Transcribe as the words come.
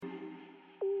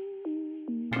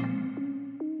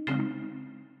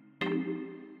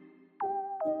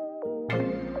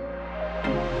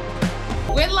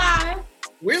We're live.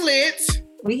 We're lit.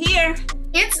 We here.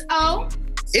 It's O.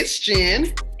 It's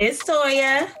Jen. It's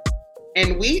Toya.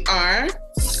 And we are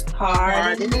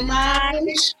Hard in My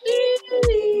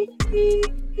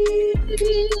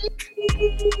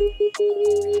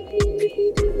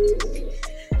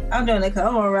I'm doing it.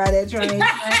 Come on, ride that train.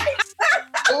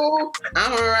 Oh,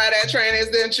 I'm gonna ride that train.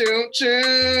 It's the choo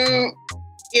choo.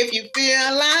 If you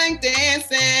feel like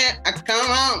dancing, come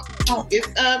on. It's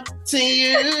up to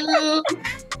you.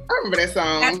 I remember that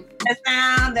song. That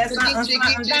sound. The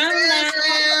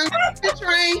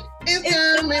train is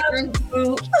coming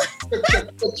through.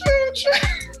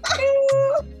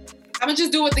 I'm gonna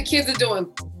just do what the kids are doing.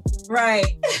 Right.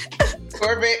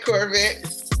 Corvette.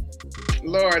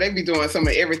 Lord, they be doing some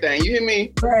of everything. You hear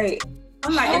me? Right.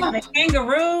 I'm like, is it a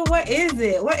kangaroo? What is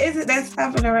it? What is it that's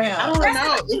hopping around? I don't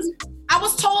know. I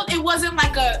was told it wasn't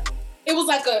like a. It was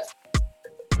like a.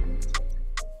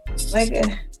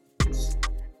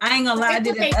 I ain't gonna lie. I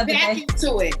did it the other back day.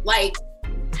 into it, like.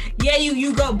 Yeah,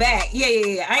 you go back. Yeah.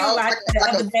 I ain't gonna lie. The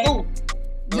other day.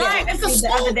 Right, it's a the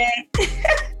other day.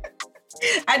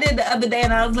 I did the other day,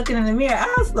 and I was looking in the mirror.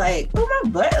 I was like, "Oh, my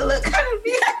butt look kind of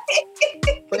big."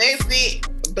 Busted.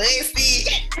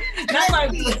 Not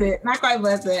quite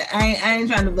busted. I ain't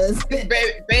trying to bust it.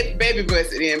 Baby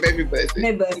busted in. Baby busted.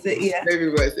 They busted, yeah.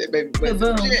 Baby busted.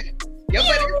 Boom. Your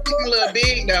butt is a little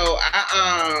big though.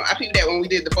 I peeped that when we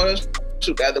did the photo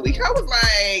shoot the other week. I was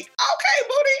like, okay,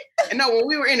 booty. And no, when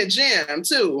we were in the gym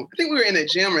too. I think we were in the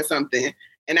gym or something.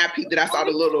 And I peeped that I saw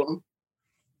the little.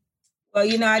 Well,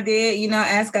 I did,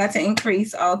 ask God to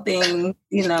increase all things,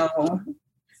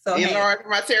 So enlarge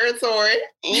my territory.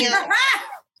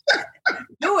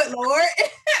 Do it, Lord.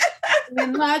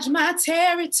 Enlarge my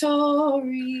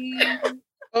territory.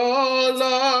 Oh,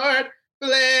 Lord,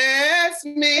 bless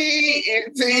me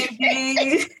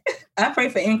indeed. I pray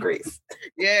for increase.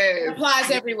 Yes. It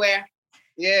applies everywhere.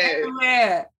 Yes.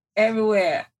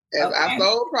 Everywhere. As our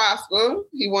soul prosper,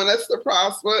 he wants us to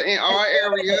prosper in all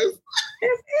areas.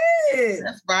 It is.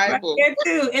 That's Bible. Right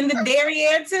there too. In the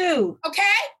derriere too. Okay.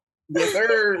 Yes,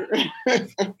 sir.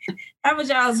 How was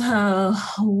y'all's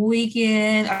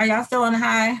weekend? Are y'all still on the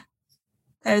high?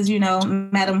 Because,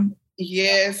 Madam.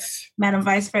 Yes. Madam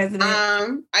Vice President.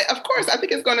 Of course, I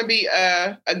think it's going to be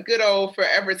a good old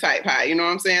forever type high. You know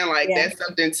what I'm saying? Like that's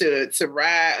something to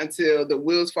ride until the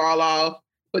wheels fall off,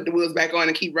 put the wheels back on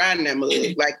and keep riding that mug.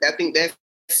 Like, I think that's,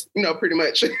 pretty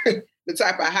much the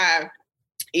type of high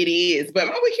it is. But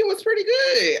my weekend was pretty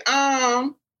good.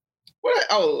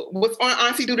 What's on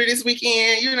Auntie Duty this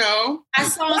weekend? I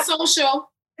saw on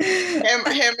social. Had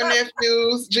my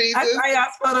nephews, Jesus. I saw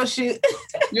y'all's photo shoot.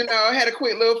 Had a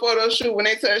quick little photo shoot when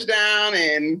they touched down,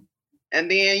 and then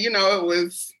they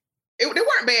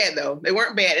weren't bad though. They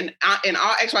weren't bad, and in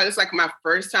all actually, it's like my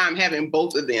first time having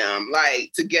both of them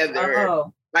like together,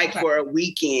 for a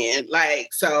weekend.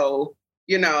 Like, so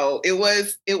it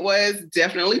was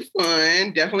definitely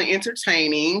fun, definitely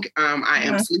entertaining. I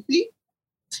am sleepy.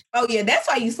 Oh yeah, that's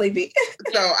why you sleepy.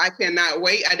 So I cannot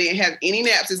wait. I didn't have any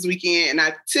naps this weekend, and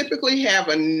I typically have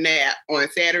a nap on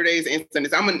Saturdays and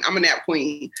Sundays. I'm a nap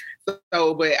queen.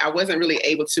 So, but I wasn't really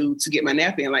able to get my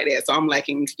nap in like that. So I'm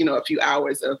lacking, a few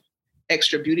hours of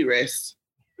extra beauty rest.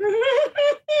 That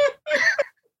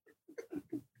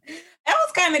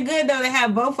was kind of good though to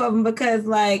have both of them because,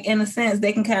 like, in a sense,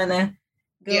 they can kind of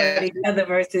go at each other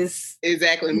versus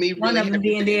exactly me. One of them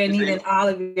being there and needing all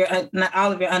of your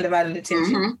undivided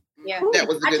attention. Mm-hmm. Yeah, that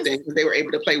was a good thing because they were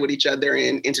able to play with each other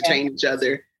and entertain each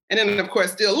other. And then, of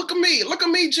course, still look at me, Jen, look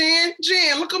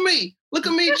at me,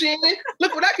 Jen.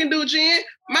 Look what I can do, Jen.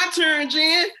 My turn,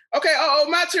 Jen. Okay,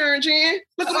 my turn, Jen.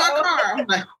 Look at my car. I'm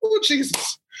like, oh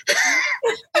Jesus. It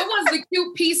was the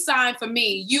cute peace sign for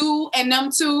me. You and them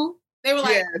two, they were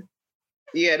like,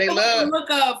 yeah, they love the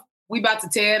look of we about to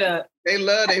tear it up. They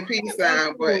love their peace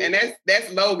sign, and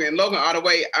that's Logan. Logan all the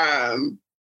way.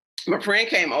 My friend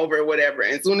came over or whatever,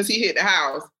 and as soon as he hit the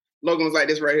house, Logan was like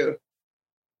this right here.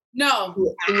 No.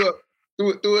 Threw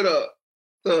it up.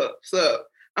 Sup.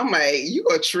 I'm like, you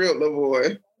a trip, little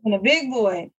boy. And a big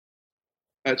boy.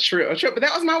 A trip. But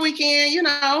that was my weekend,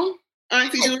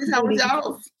 Auntie Julie, how was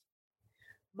y'all?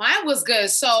 Mine was good.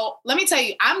 So let me tell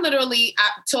you, I'm literally,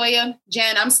 Toya,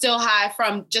 Jen, I'm still high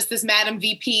from just this Madam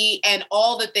VP and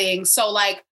all the things. So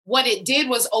like what it did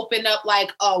was open up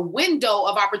like a window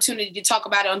of opportunity to talk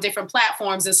about it on different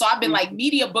platforms. And so I've been like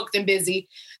media booked and busy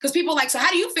because people like, so how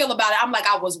do you feel about it? I'm like,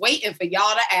 I was waiting for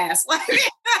y'all to ask. Like,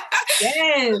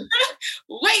 yes.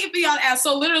 Waiting for y'all to ask.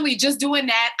 So literally just doing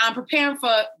that. I'm preparing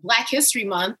for Black History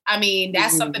Month. I mean,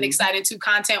 that's something exciting too,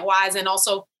 content wise, and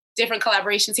also different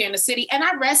collaborations here in the city. And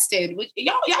I rested.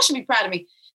 Y'all should be proud of me.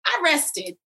 I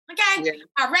rested. Okay. Yeah.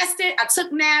 I rested. I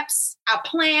took naps. I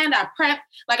planned. I prepped.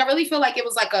 Like, I really feel like it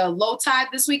was like a low tide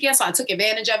this weekend. So I took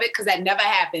advantage of it because that never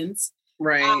happens.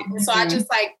 Right. So I just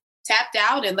like tapped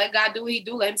out and let God do what he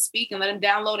do. Let him speak and let him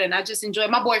download it. And I just enjoyed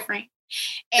my boyfriend.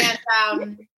 And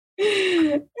I'm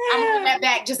holding that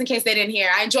back just in case they didn't hear.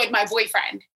 I enjoyed my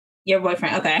boyfriend. Your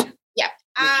boyfriend. Okay. Yeah.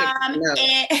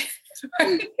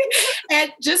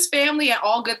 And just family and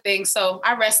all good things. So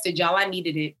I rested, y'all. I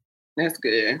needed it. That's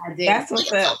good. I did. That's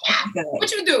what's up.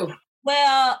 What you do?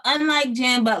 Well, unlike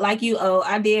Jen, but like you,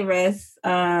 I did rest.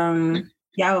 Y'all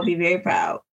will be very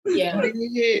proud. Yeah.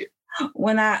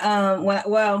 When I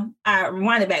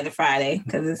rewind it back to Friday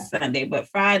because it's Sunday, but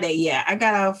Friday, yeah, I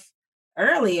got off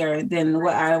earlier than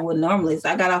what I would normally. So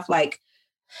I got off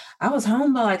I was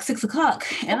home by 6 o'clock.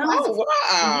 And wow.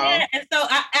 Yeah. And so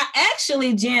I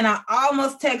actually, Jen, I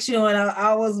almost text you and I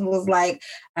always was like,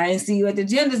 I didn't see you at the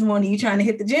gym this morning. You trying to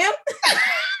hit the gym?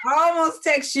 I almost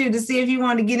text you to see if you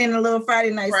wanted to get in a little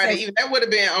Friday night. That would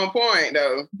have been on point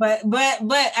though. But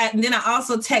then I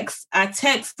also text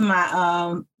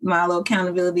my my little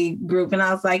accountability group and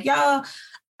I was like, y'all,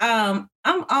 I'm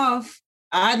off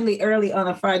oddly early on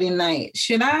a Friday night.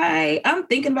 I'm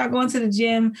thinking about going to the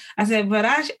gym. I said, but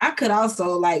I could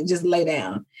also just lay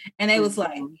down. And they was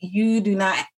like, you do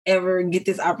not ever get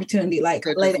this opportunity. Lay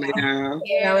down.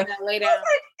 Yeah, lay down.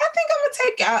 I think I'm gonna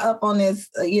take y'all up on this,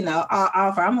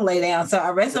 offer. I'm gonna lay down. So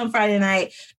I rest on Friday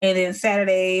night and then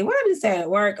Saturday, what did I do Saturday?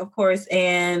 Work, of course.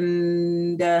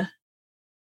 And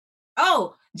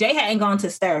Jay hadn't gone to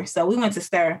Stir, so we went to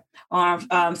Stir on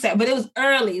Saturday, but it was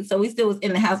early, so we still was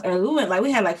in the house early. We went we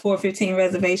had 4:15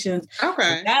 reservations.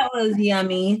 Okay, that was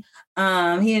yummy.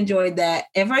 He enjoyed that.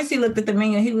 At first, he looked at the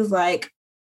menu. He was like,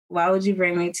 "Why would you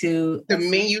bring me to?" The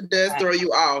menu does throw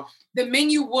you off. The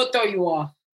menu would throw you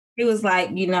off. He was like,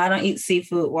 I don't eat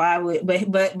seafood. Why would?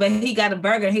 But he got a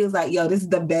burger. He was like, "Yo, this is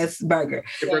the best burger."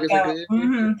 The burgers are good.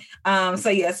 Mm-hmm. So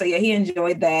yeah, he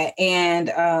enjoyed that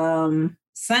and.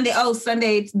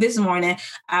 Sunday this morning,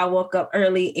 I woke up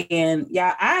early and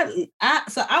I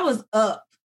was up.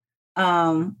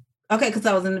 Because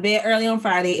I was in the bed early on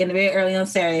Friday, in the bed early on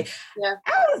Saturday. Yeah.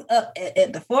 I was up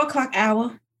at the 4 o'clock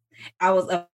hour. I was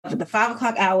up at the 5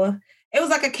 o'clock hour. It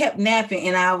was I kept napping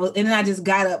and then I just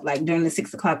got up during the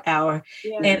 6 o'clock hour.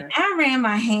 Yeah. And I ran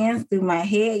my hands through my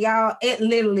head, y'all. It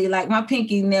literally my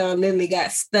pinky nail literally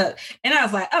got stuck. And I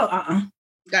was like,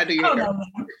 gotta do your hair. No.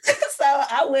 So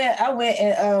I went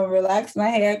and relaxed my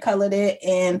hair, colored it,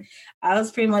 and I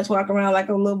was pretty much walking around like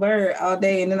a little bird all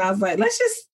day. And then I was like, let's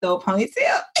just throw a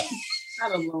ponytail.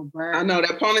 Not a little bird. I know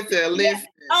that ponytail. Listen.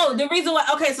 Oh, the reason why.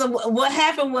 Okay, so what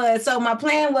happened was, my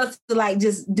plan was to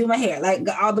just do my hair,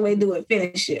 all the way do it,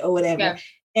 finish it or whatever. Yeah.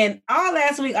 And all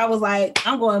last week I was like,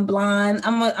 I'm going blonde.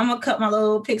 I'm gonna cut my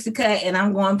little pixie cut and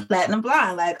I'm going platinum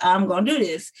blonde. I'm gonna do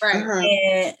this. Right.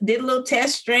 And did a little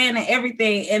test strand and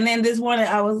everything. And then this morning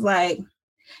I was like,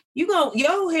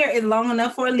 your hair is long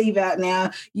enough for a leave out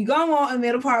now. You gonna want a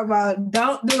middle part bob.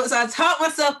 Don't do it. So I talked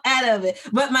myself out of it.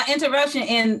 But my interruption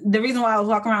and the reason why I was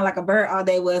walking around like a bird all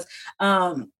day was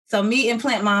so me and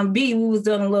Plant Mom B, we was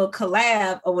doing a little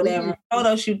collab or whatever,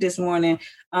 photo shoot this morning.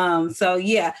 So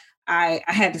yeah. I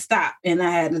had to stop and I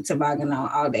had the toboggan on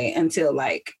all day until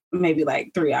maybe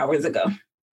 3 hours ago.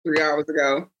 3 hours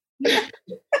ago.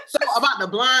 So about the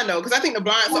blonde though, because I think the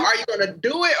blonde, so are you going to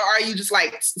do it or are you just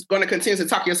going to continue to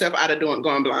talk yourself out of going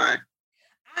blind?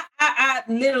 I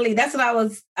literally, that's what I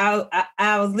was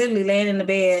literally laying in the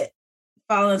bed,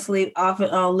 falling asleep off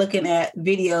and on looking at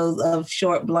videos of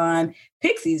short blonde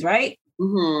pixies, right?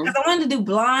 Because I wanted to do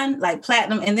blonde,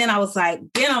 platinum, and then I was like,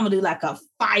 then I'm gonna do a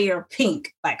fire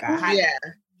pink, a hot. Yeah.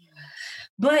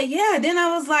 But yeah, then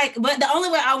I was like, but the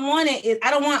only way I want it is I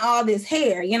don't want all this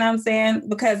hair, you know what I'm saying?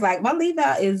 Because my leave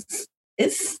out is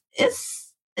it's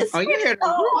oh, your hair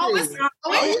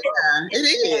it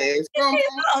is.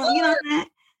 You know what?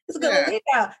 It's gonna leave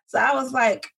out. So I was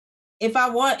like, if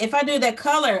I do that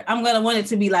color, I'm gonna want it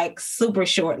to be super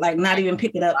short, not even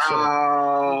pick it up short.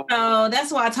 Oh. So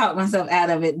that's why I talked myself out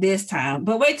of it this time.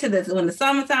 But wait till when the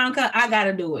summertime comes, I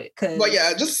gotta do it. Well,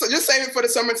 yeah, just save it for the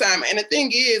summertime. And the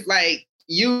thing is,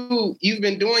 you've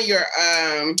been doing your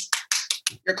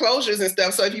closures and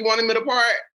stuff. So if you want a middle part,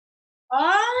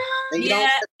 yeah,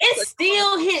 it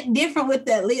still hit different with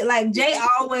that. Jay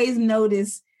always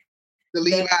noticed. The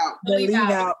leave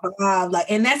out Bob,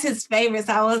 and that's his favorite.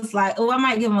 So I was like, I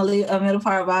might give him a middle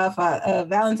part Bob for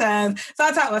Valentine's. So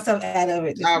I talked myself out of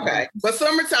it. Okay, but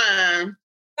summertime.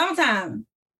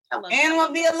 And I'm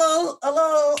gonna be a little,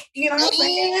 you know what I'm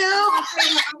saying?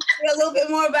 A little bit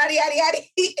more body,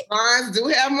 yaddy. Mines do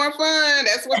have more fun.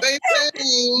 That's what they say.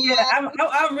 Yeah,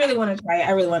 I really want to try it.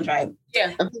 I really want to try it.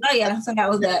 Yeah. Oh yeah, so that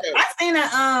was that.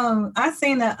 I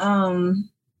seen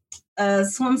a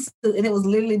swimsuit, and it was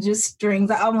literally just strings.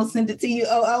 I almost sent it to you.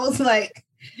 Oh, I was like,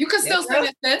 you can still send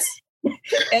it, sis.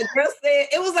 And girl said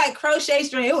it was like crochet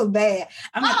string. It was bad.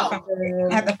 I'm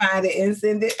gonna have to find it and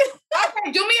send it.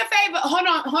 Okay, do me a favor.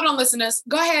 Hold on, listeners.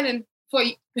 Go ahead and for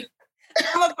you.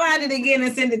 I'm gonna find it again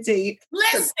and send it to you.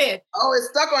 Listen. Oh, it's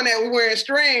stuck on that we're wearing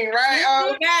string,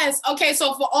 right? Yes. Okay,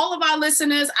 so for all of our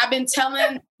listeners, I've been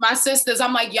telling my sisters,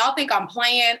 I'm like, y'all think I'm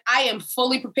playing? I am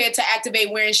fully prepared to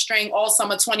activate wearing string all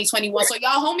summer 2021. So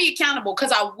y'all hold me accountable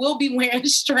because I will be wearing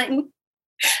string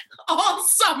all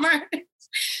summer.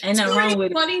 Ain't nothing wrong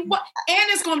with it. And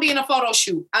it's gonna be in a photo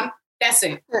shoot. That's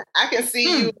it. I can see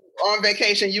you on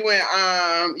vacation. You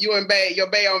and your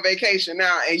bae on vacation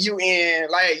now, and you in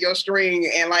like your string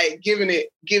and like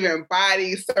giving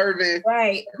body serving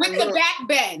right with the back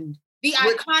bend, the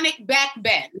iconic back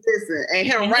bend. Listen, and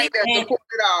him right there supporting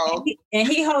it all, and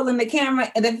he holding the camera,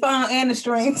 the phone, and the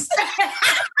strings.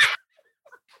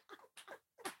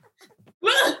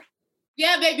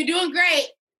 Yeah, baby, doing great.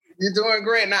 You're doing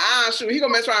great. Now, shoot, he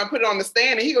gonna try and put it on the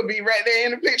stand, and he gonna be right there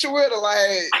in the picture with her,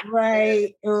 like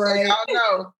right. So y'all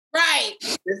know, right?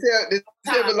 This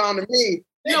here belong to me.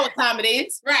 You know what time it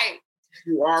is, right?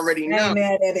 You already know. I ain't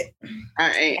mad at it.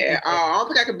 I ain't. I don't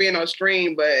think I could be in no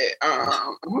stream, but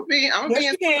I'm gonna be. Yes,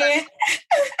 you can.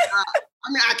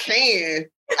 I mean, I can.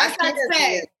 I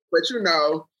can, but you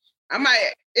know, I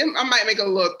might make it a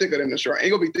little thicker than the shrine.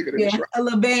 It's gonna be thicker than the shrine. A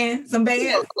little band, some bands.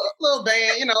 A little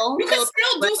band, you know. You can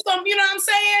still do some, you know what I'm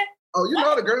saying? Oh, you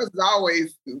know the girls is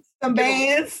always some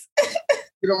bands.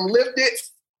 You don't lift it.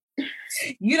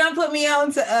 You don't put me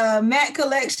on to Matt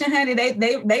Collection, honey.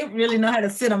 They really know how to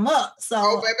sit them up.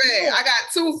 So baby, I got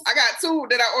two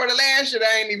that I ordered last year that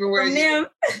I ain't even wearing.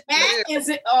 Matt is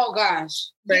it? Oh gosh.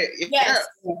 But, yes.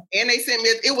 And they sent me.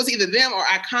 It was either them or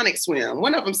Iconic Swim.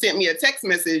 One of them sent me a text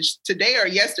message today or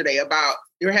yesterday about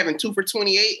they were having 2 for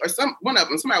 $28 or one of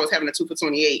them. Somebody was having a 2 for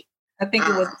 $28. I think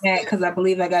it was Matt because I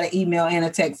believe I got an email and a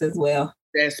text as well.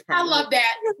 I love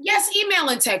that. Yes, email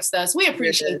and text us. We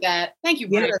appreciate that. Thank you,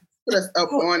 Brian. Put us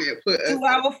up on it.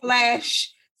 2-hour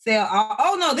flash sale.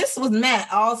 Oh no, this was Matt.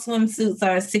 All swimsuits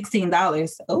are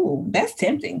 $16. Oh, that's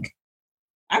tempting.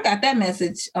 I got that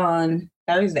message on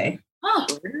Thursday. Huh.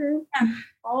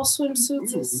 All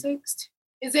swimsuits are $16.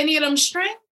 Is any of them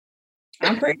string?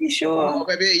 I'm pretty sure. Oh,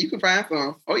 baby, you can find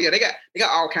some. Oh yeah, they got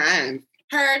all kinds.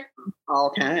 Heard.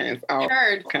 All kinds.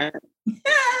 Heard. Kinds.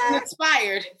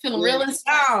 Inspired. Feeling real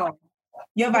inspired. Oh,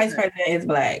 your vice president is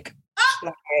black.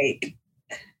 Like,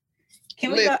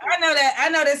 can we go? I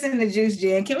know that's in the juice,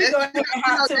 Jen. Can we go?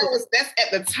 That's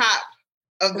at the top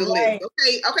of the list.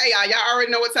 Okay, y'all. Y'all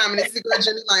already know what time it is. It's Girl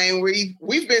Jenny Lane.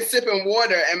 We've been sipping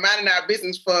water and minding our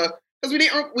business because we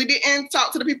didn't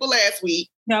talk to the people last week.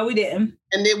 No, we didn't.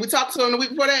 And then we talked to them the week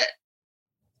before that.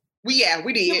 We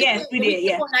did. Yes, we did.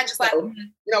 Yeah. Not just like,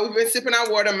 we've been sipping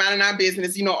our water, minding our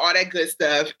business, all that good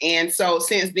stuff. And so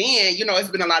since then, it's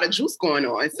been a lot of juice going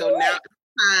on. So now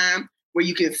it's time where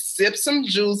you can sip some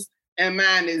juice and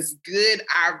mine is good.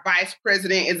 Our vice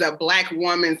president is a black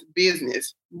woman's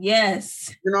business.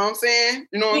 Yes. You know what I'm saying?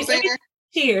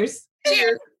 Cheers.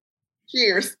 Cheers.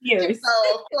 Cheers. Cheers.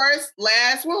 So of course,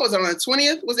 what was it, on the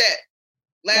 20th? Was that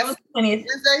last 20th.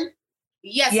 Wednesday?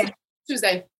 Yes. Yeah.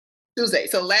 Tuesday.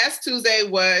 So last Tuesday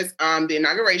was the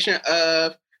inauguration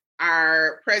of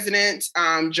our president,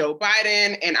 Joe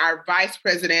Biden, and our vice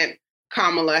president,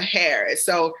 Kamala Harris.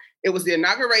 So it was the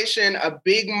inauguration, a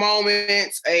big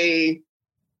moment, a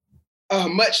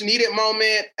much needed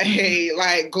moment,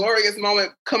 a glorious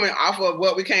moment coming off of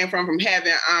what we came from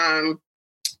having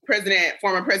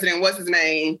former president, what's his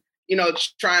name,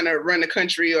 trying to run the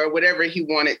country or whatever he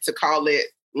wanted to call it,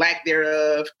 lack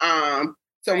thereof.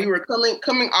 So we were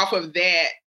coming off of that.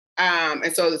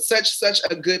 And so it's such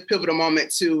a good pivotal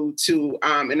moment to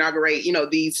inaugurate,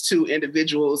 these two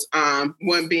individuals,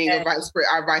 one being our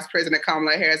vice president,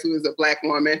 Kamala Harris, who is a black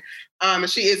woman. And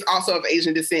she is also of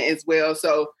Asian descent as well.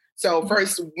 So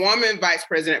first woman vice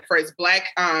president, first black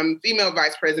female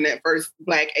vice president, first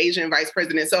black Asian vice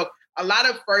president. So a lot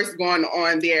of firsts going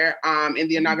on there in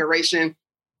the inauguration.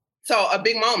 So a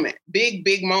big moment,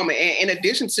 big moment. And in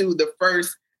addition to the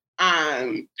first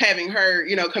having her,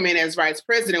 come in as vice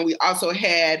president, we also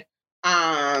had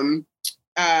the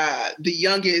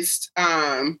youngest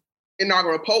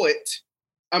inaugural poet,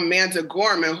 Amanda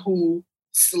Gorman, who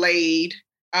slayed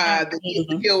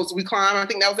the Hills We Climb. I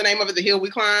think that was the name of it, The Hill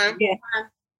We Climb. Yeah.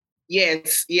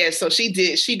 Yes. So she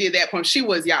did that poem. She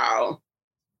was, y'all.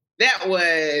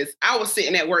 I was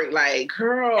sitting at work like,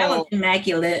 girl. That was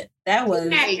immaculate. That was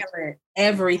immaculate.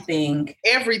 Everything.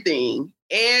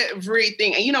 And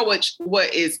you know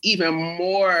what is even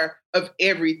more of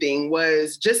everything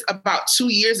was just about 2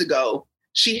 years ago,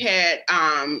 she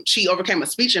overcame a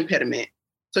speech impediment.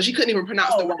 So she couldn't even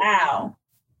pronounce the word. Wow.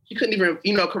 She couldn't even,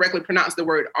 correctly pronounce the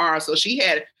word R. So she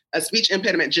had a speech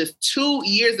impediment just 2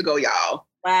 years ago, y'all.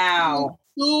 Wow.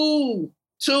 2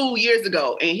 years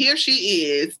ago. And here she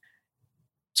is,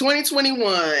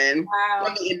 2021,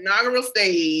 on the inaugural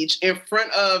stage in front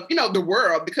of, the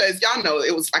world, because y'all know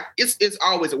it was like, it's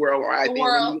always a worldwide thing.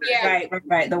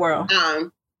 Right, the world.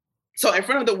 So in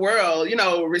front of the world,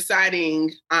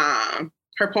 reciting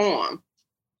her poem,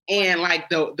 and like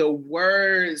the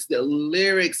words, the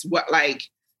lyrics,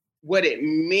 what it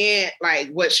meant, like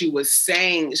what she was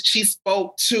saying, she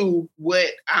spoke to what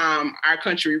our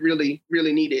country really,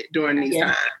 really needed during these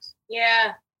times.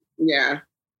 Yeah.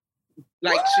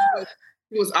 Like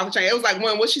she was off the chain. It was like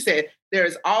what she said. There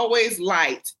is always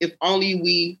light if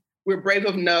only we're brave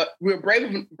enough.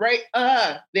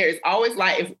 There is always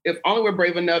light if only we're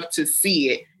brave enough to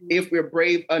see it. If we're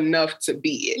brave enough to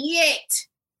be it.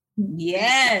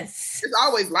 Yes. There's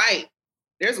always light.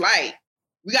 There's light.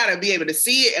 We got to be able to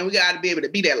see it, and we got to be able to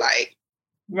be that light.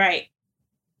 Right.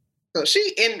 So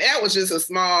and that was just a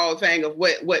small thing of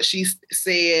what she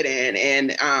said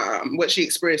and what she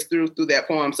expressed through that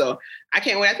poem. So I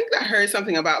can't wait. I think I heard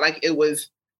something about I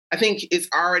think it's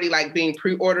already like being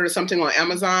pre-ordered or something on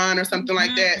Amazon or something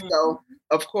like that. So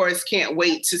of course, can't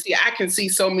wait to see. I can see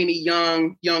so many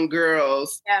young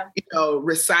girls,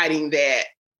 reciting that.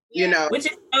 Which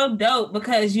is so dope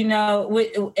because,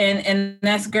 and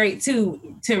that's great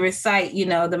too, to recite,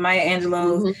 the Maya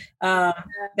Angelou's,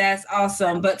 that's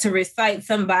awesome. But to recite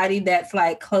somebody that's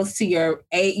like close to your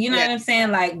age, what I'm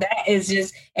saying? Like that is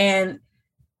just, and,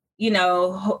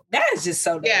 that is just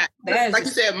so dope. Yeah, like you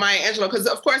said, Maya Angelou, because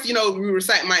of course, we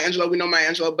recite Maya Angelou, we know Maya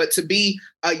Angelou, but to be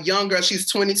a young girl, she's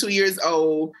 22 years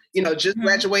old, just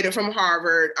graduated from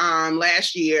Harvard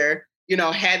last year,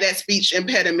 had that speech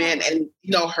impediment, and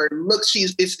her look,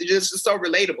 it's just so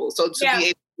relatable. So to be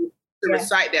able to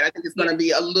recite that, I think it's going to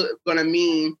be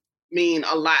mean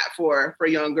a lot for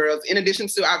young girls. In addition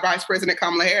to our Vice President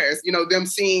Kamala Harris, them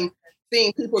seeing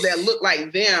people that look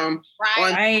like them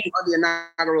on the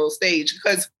inaugural stage.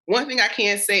 Because one thing I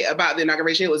can say about the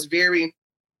inauguration, it was very,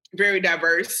 very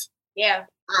diverse. Yeah.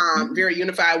 Very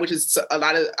unified, which is a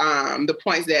lot of the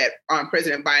points that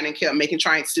President Biden kept making,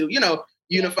 trying to,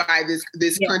 unify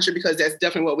this country, because that's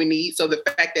definitely what we need. So the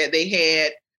fact that they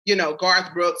had,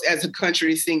 Garth Brooks as a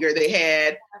country singer, they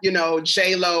had,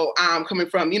 J-Lo coming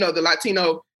from, the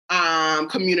Latino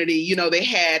community, they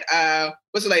had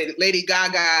Lady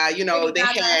Gaga, they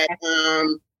had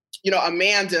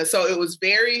Amanda. So it was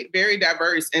very, very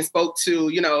diverse and spoke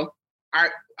to,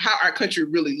 how our country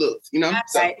really looks,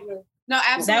 Absolutely. So, no,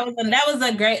 absolutely.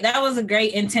 That was a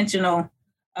great intentional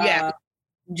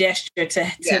gesture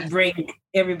to bring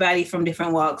everybody from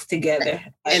different walks together.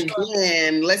 And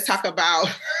then let's talk about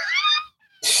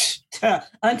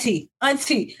Auntie,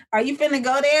 are you finna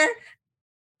go there?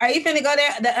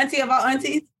 The auntie of all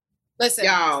aunties? Listen,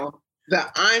 y'all,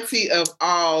 the auntie of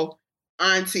all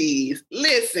aunties.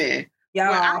 Listen, y'all,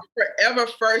 when our forever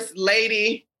first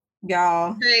lady,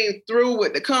 y'all, came through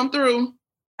with the come through.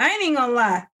 I ain't even gonna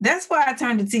lie. That's why I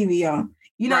turned the TV on.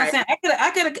 You know what I'm saying?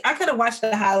 I could have watched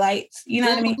the highlights. You know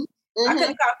what I mean? I could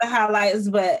have caught the highlights,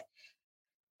 but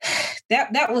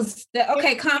that was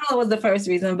okay. Kamala was the first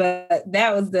reason, but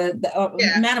that was the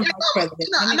Madam Vice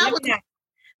President.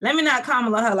 Let me not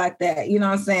Kamala her like that. You know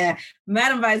what I'm saying?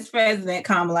 Madam Vice President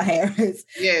Kamala Harris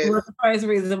was the first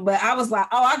reason. But I was like,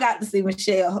 oh, I got to see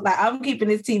Michelle. Like, I'm keeping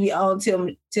this TV on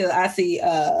till I see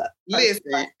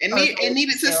listen, and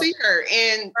needed to see her.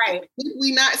 And did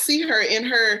we not see her in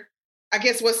her, I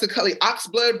guess, what's the color?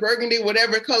 Oxblood, burgundy,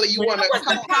 whatever color you want to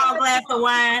call it. A tall glass of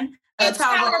wine. A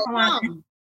tall glass of wine.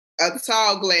 A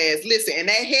tall glass. Listen, and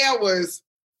that hair was...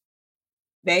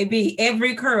 Baby,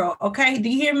 every curl. Okay, do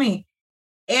you hear me?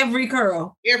 Every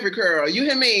curl. Every curl. You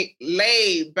hear me?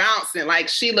 Laid, bouncing. Like,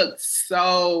 she looked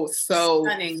so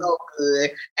stunning. So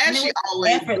good. And she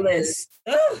always... Effortless.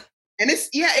 And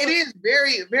it is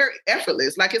very, very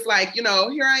effortless. Like, it's like, here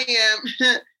I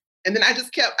am... And then I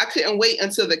couldn't wait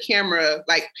until the camera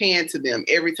like panned to them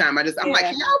every time. I'm like,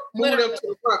 can y'all move them to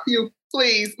the front view?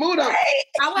 Please move them.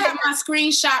 I would have my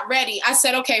screenshot ready. I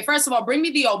said, okay, first of all, bring me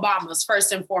the Obamas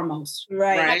first and foremost.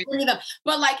 Right. Bring me them.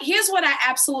 But like, here's what I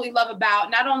absolutely love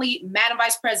about not only Madam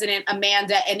Vice President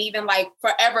Amanda and even like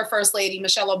forever First Lady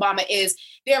Michelle Obama is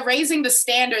they're raising the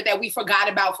standard that we forgot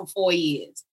about for 4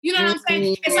 years. You know what I'm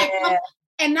saying? It's like,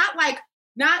 and not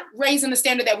raising the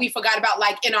standard that we forgot about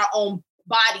like in our own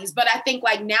bodies, but I think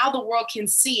like now the world can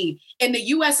see in the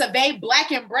US of A,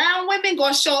 Black and brown women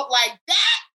gonna show up like that.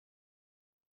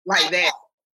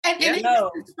 And it's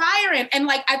inspiring. And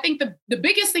like, I think the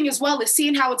biggest thing as well is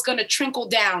seeing how it's going to trickle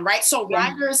down, right? So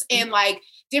riders in like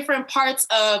different parts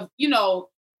of, you know,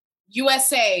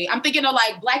 USA, I'm thinking of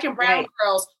like Black and brown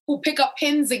girls who pick up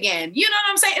pins again. You know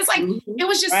what I'm saying? It's like, it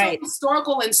was just so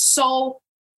historical and so,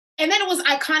 and then it was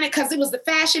iconic because it was the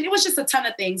fashion. It was just a ton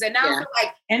of things. And now I feel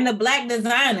like. And the Black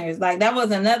designers, like that was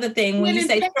another thing when you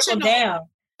say trickle down.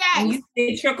 When you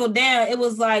say trickle down, it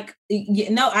was like,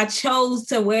 I chose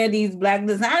to wear these Black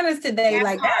designers today.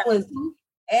 Like that was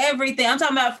everything. I'm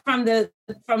talking about from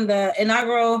the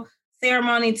inaugural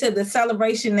ceremony to the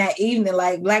celebration that evening,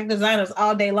 like Black designers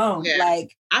all day long. Yeah.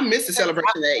 Like I missed the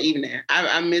celebration that evening.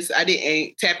 I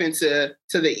didn't tap into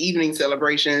the evening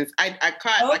celebrations. I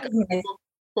caught like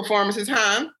performances,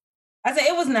 huh? I said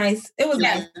it was nice. It was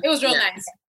nice. It was real nice.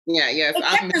 Yeah, yes. It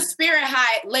kept the spirit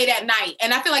high late at night.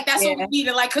 And I feel like that's what we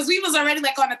needed. Like, because we was already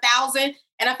like on 1,000.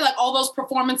 And I feel like all those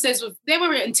performances, they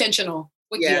were intentional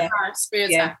with our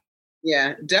spirits high.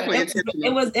 Yeah, definitely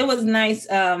intentional. It was nice.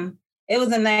 It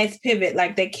was a nice pivot.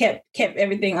 Like they kept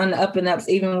everything on the up and ups,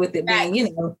 even with it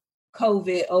being,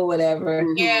 COVID or whatever.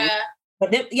 Yeah.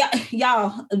 But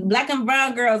y'all, Black and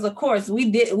brown girls, of course, we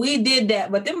did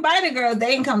that. But them Biden girls, they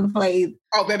didn't come to play.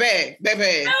 Oh, baby.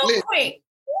 Real quick.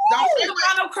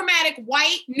 Monochromatic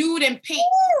white, nude, and pink,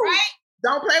 right?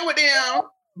 Don't play with them.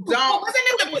 Wasn't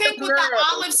it the pink with the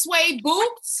olive suede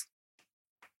boots?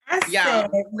 And it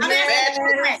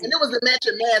was a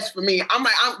matching mask for me. I'm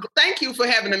like, thank you for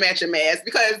having a matching mask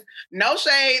because no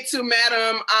shade to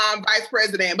Madam Vice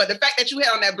President, but the fact that you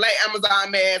had on that black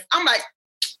Amazon mask, I'm like,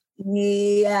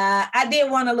 yeah, I did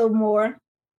want a little more.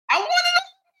 I wanted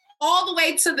all the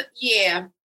way to the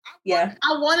I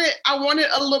wanted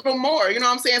a little more. You know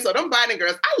what I'm saying? So them Biden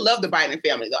girls, I love the Biden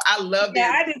family though. I love them.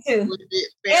 Yeah, I do too.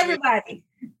 Everybody.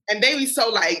 And they be so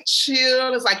like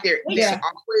chill. It's like they're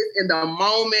always in the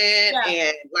moment. Yeah.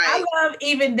 And like I love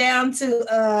even down to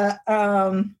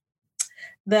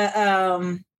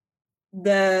the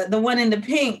one in the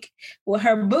pink with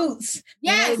her boots.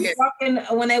 Yes.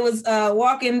 When they was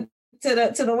walking to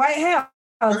the White House.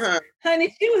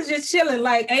 Honey, she was just chilling.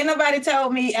 Like, ain't nobody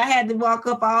told me I had to walk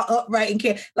up all upright and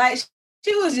care. Like,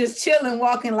 she was just chilling,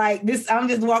 walking like this. I'm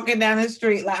just walking down the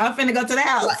street. Like, I'm finna go to the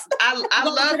house. I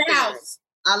love the house.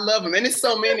 I love them. And there's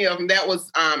so many of them. That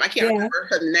was, I can't remember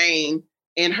her name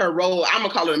and her role. I'm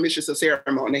gonna call her the mistress of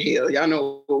ceremony. Hell, y'all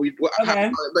know how to call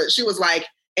it. But she was like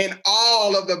in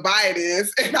all of the Bidens.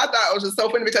 And I thought it was just so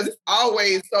funny because it's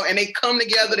always so, and they come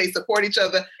together, they support each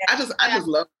other. I just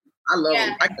love them. I love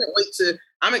them. I can't wait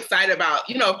I'm excited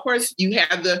about, of course you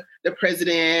have the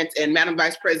president and Madam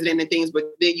Vice President and things, but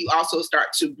then you also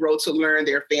start to grow to learn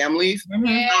their families and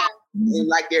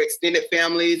like their extended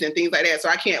families and things like that. So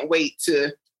I can't wait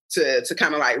to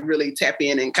kind of like really tap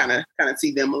in and kind of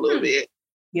see them a little bit.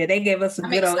 Yeah, they gave us a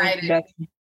good old introduction.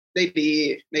 They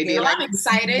did. I'm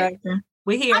excited.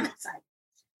 We're here. I'm excited.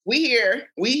 We here.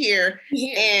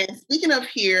 And speaking of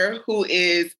here, who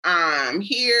is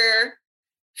here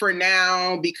for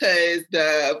now because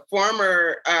the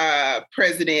former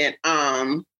president,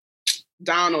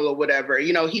 Donald or whatever,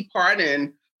 he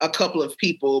pardoned a couple of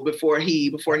people before he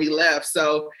left.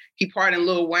 So he pardoned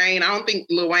Lil Wayne. I don't think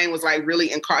Lil Wayne was like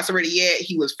really incarcerated yet.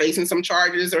 He was facing some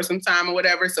charges or some time or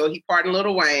whatever. So he pardoned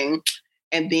Lil Wayne.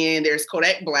 And then there's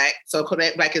Kodak Black. So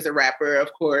Kodak Black is a rapper,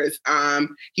 of course.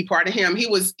 He pardoned him. He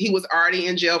was already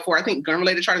in jail for, I think,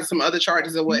 gun-related charges, some other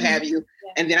charges or what have you.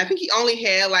 Yeah. And then I think he only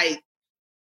had like,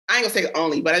 I ain't gonna say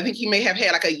only, but I think he may have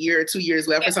had like a year or 2 years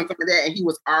left or something like that. And he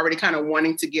was already kind of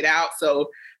wanting to get out. So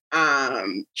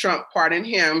Trump pardoned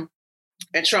him.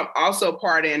 And Trump also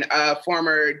pardoned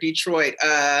former Detroit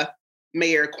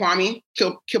Mayor Kwame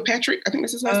Kilpatrick. I think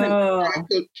that's his last name.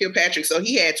 Kilpatrick. So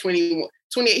he had 28,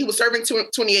 he was serving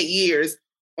 28 years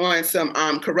on some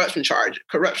corruption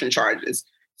charges.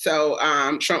 So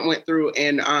Trump went through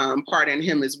and pardoned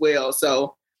him as well.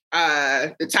 So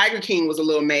the Tiger King was a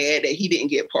little mad that he didn't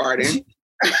get pardoned.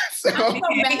 So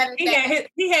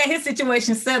he had his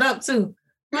situation set up too.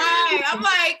 Right. I'm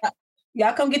like,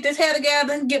 y'all come get this hair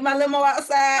together and get my limo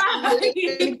outside.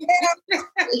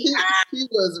 he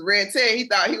was red tail. He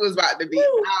thought he was about to be out.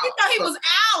 He thought he was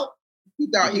out. He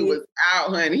thought he was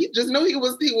out, honey. He just knew he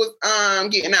was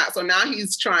getting out. So now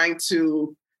he's trying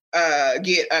to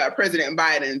get President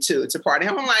Biden to pardon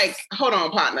him. I'm like, hold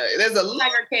on, partner. There's a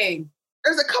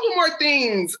couple more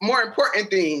things, more important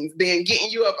things than getting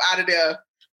you up out of there.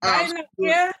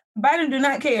 Biden do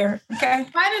not care. Okay.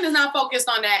 Biden is not focused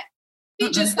on that. He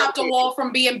just stopped a wall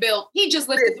from being built. He just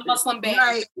lifted the Muslim ban.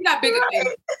 Right. He got bigger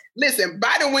things. Listen,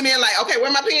 Biden went in like, okay,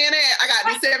 where my pen at? I got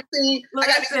these 17. I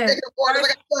got these executive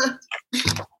orders.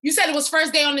 You said it was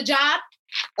first day on the job?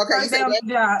 Okay, first day on the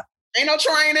job. Ain't no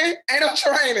training. Ain't no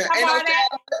training. Ain't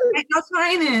no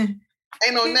training.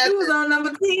 Ain't no nothing. He was on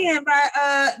number 10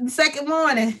 by the second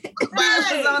morning. He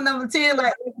was on number 10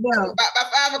 like, by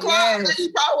 5 o'clock. Yes.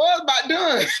 He probably was about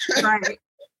done. Right.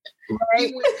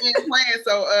 He went in playing.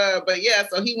 So, but yeah,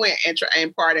 so he went and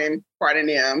pardon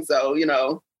them. So, you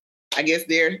know, I guess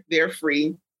they're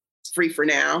free for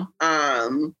now.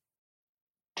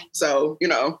 So, you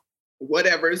know,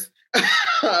 whatever's.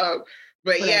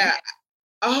 But yeah.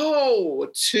 Oh,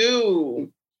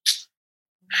 two.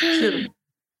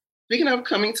 Speaking of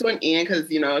coming to an end, because,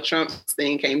 you know, Trump's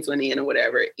thing came to an end or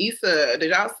whatever. Issa, did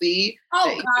y'all see?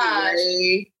 Oh, gosh.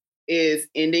 Is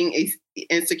ending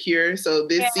Insecure. So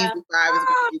this season 5 is going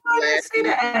to be the last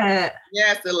season.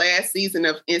 Yeah, it's the last season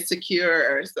of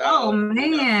Insecure. So, oh,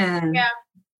 man. Yeah.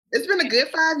 It's been a good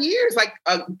 5 years. Like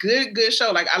a good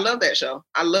show. Like I love that show.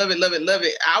 I love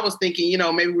it. I was thinking, you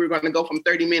know, maybe we were going to go from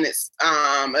 30 minutes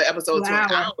an episode to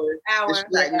an hour.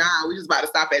 Like, nah, we just about to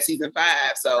stop at season 5.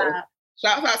 So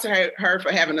shout out to her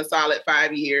for having a solid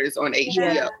 5 years on HBO.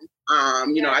 Yeah.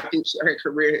 You know, I think her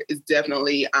career is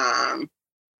definitely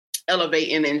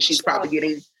elevating, and she's probably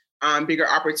getting bigger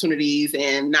opportunities,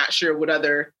 and not sure what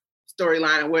other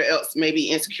storyline or where else maybe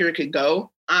Insecure could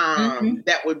go.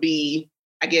 That would be,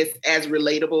 I guess, as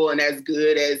relatable and as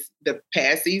good as the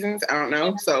past seasons. I don't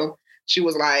know. So she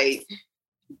was like,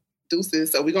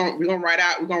 deuces. So we're gonna ride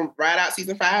out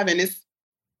season 5, and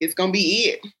it's gonna be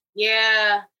it.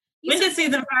 Yeah. When did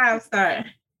season 5 start?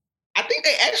 I think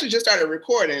they actually just started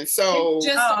recording. So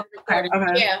okay.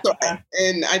 Yeah. So,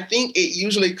 and I think it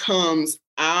usually comes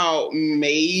out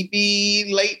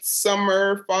maybe late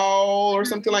summer, fall, or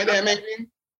something like that, maybe.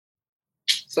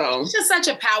 So it's just such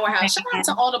a powerhouse. Shout out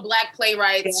to all the Black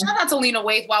playwrights. Shout out to Lena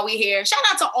Waithe while we're here. Shout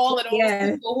out to all of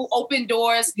those people who opened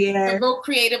doors and wrote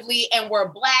creatively and were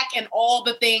Black and all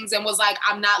the things, and was like,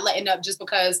 I'm not letting up just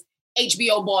because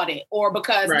HBO bought it or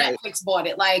because Netflix bought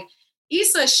it. Like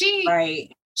Issa, she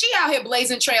out here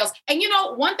blazing trails. And you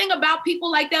know, one thing about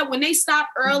people like that, when they stop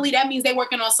early, that means they're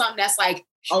working on something that's like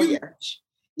huge. Oh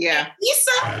yeah.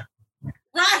 Issa,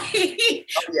 right?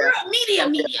 Media.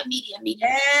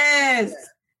 Yes.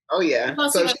 Oh yeah.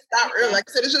 So she stopped early. Like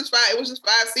I said, it was just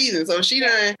 5 seasons. So she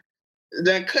done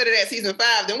cut it at season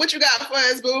 5. Then what you got for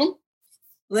us, boo?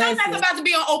 Something's about to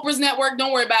be on Oprah's network.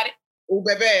 Don't worry about it. Oh,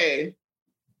 baby,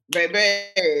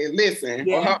 listen.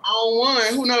 Or her own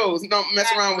one. Who knows? You don't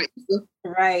mess around with Issa.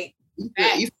 Right.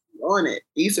 Issa on it.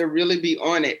 Issa really be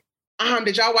on it.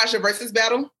 Did y'all watch the Versus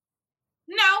battle?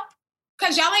 No.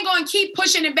 Because y'all ain't going to keep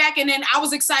pushing it back. And then I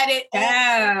was excited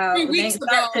 3 weeks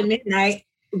ago. To midnight.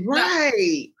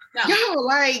 Right. No. Yo,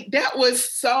 like, that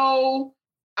was so...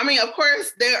 I mean, of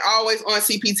course, they're always on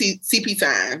CP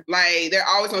time. Like, they're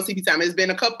always on CP time. There's been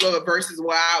a couple of verses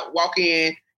where I walk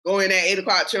in, go in at 8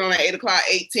 o'clock, chill on at 8 o'clock,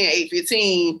 8:10,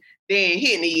 8:15, they ain't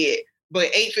hitting it yet.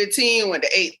 But 8:15 went to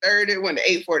 8:30, went to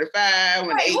 8:45,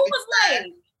 went to 8:55. Who was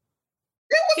late?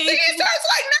 It starts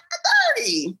like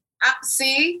 9:30.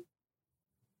 See?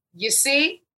 You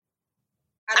see?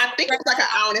 I think it was like an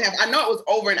hour and a half. I know it was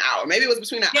over an hour. Maybe it was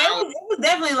between an hour. It was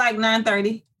definitely like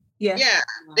 9:30. Yeah. Yeah.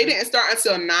 They didn't start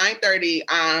until 9:30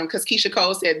 because Keisha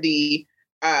Cole said they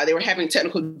were having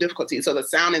technical difficulties. So the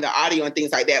sound and the audio and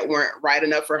things like that weren't right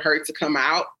enough for her to come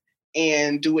out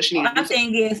and do what she needed to do. My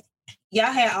thing is,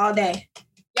 y'all had all day.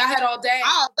 Y'all had all day.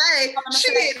 All day.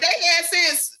 Shit, they had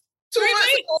since 2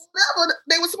 months ago. Whatever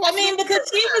they were supposed to. I mean, because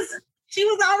she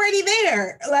was already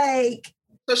there. Like,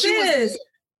 so she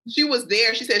was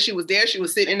there. She said she was there. She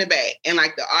was sitting in the back, and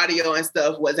like the audio and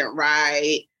stuff wasn't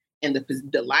right, and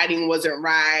the lighting wasn't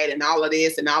right, and all of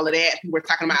this and all of that. People were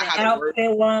talking about how the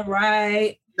outfit wasn't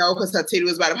right. No, because her titty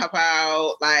was about to pop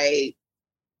out. Like,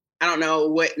 I don't know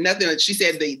what. Nothing. She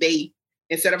said they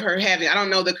instead of her having, I don't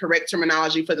know the correct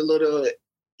terminology for the little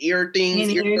ear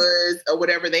things, earbuds or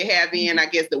whatever they have in. I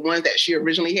guess the ones that she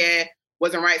originally had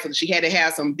wasn't right, so she had to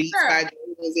have some Beats by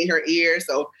James in her ear.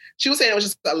 So she was saying it was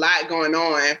just a lot going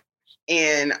on,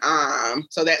 and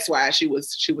so that's why she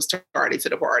was tardy to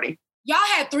the party. y'all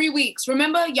had 3 weeks.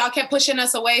 Remember, y'all kept pushing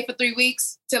us away for 3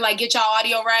 weeks to like get y'all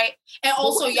audio right. And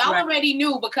also, y'all already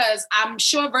knew because I'm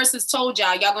sure Versus told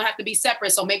y'all gonna have to be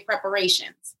separate. So make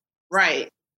preparations. Right.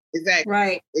 Exactly.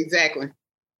 Right. Exactly.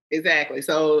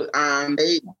 So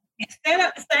they set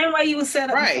up the same way you was set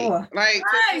up before. Like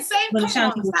right, same. Come on,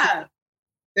 stop.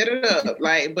 Set it up.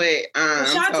 Like, but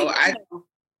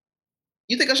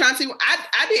you think Ashanti?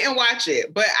 I didn't watch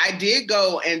it, but I did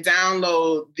go and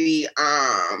download the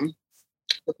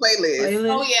playlist.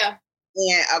 Oh yeah.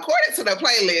 And according to the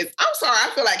playlist, I'm sorry,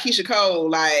 I feel like Keyshia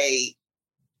Cole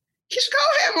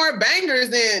had more bangers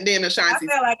than Ashanti.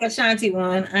 I feel like Ashanti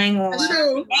won. I ain't gonna lie.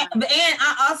 True. And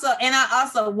I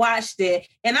also watched it,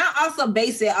 and I also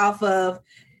base it off of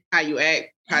how you act,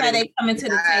 how they come into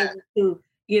the table too.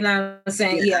 You know what I'm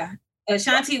saying? Yeah.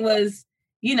 Ashanti was,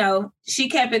 she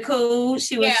kept it cool.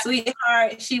 She was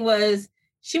sweetheart. She was,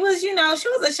 she was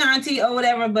Ashanti or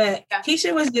whatever. But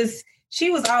Keyshia was just. She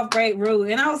was off Great Rude,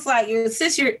 and I was like,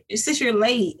 "Since you're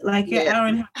late, like you're hour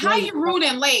and a half how you rude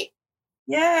and late?"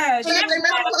 Yeah, she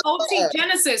brought out OC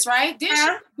Genesis, right? Did she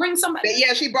bring somebody?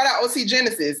 Yeah, she brought out OC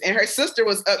Genesis, and her sister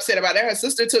was upset about that. Her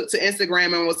sister took to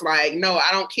Instagram and was like, "No,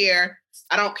 I don't care.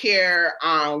 I don't care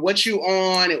what you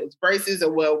on." It was Versus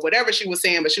or whatever she was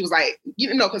saying, but she was like,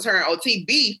 because her and OT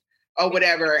beef or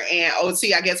whatever, and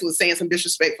OT I guess was saying some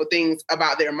disrespectful things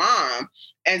about their mom.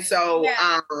 And so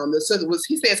the sister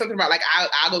he said something about like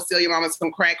I'll go steal your mama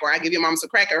some crack, or I give your mama some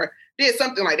crack, or did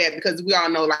something like that, because we all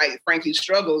know like Frankie's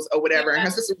struggles or whatever. And her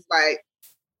sister was like,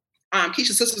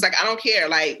 Keisha's sister was like, I don't care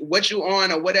like what you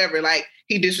on or whatever. Like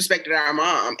he disrespected our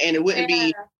mom, and it wouldn't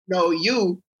be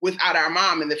you without our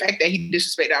mom. And the fact that he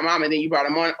disrespected our mom and then you brought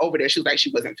him on over there, she was like, she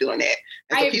wasn't feeling that.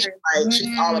 And so Keisha was like,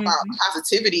 she's all about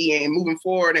positivity and moving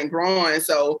forward and growing.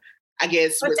 So I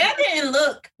guess, but that didn't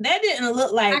look like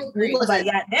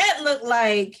that looked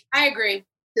like. I agree.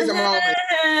 For the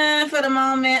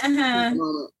moment.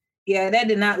 Yeah, that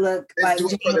did not look like for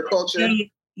the culture.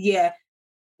 Yeah,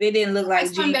 it didn't look like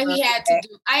something that he had to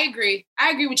do. I agree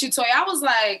with you, Toy. I was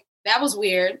like, that was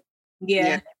weird.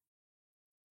 Yeah.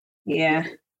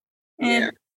 So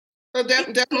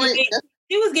definitely,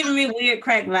 she was giving me weird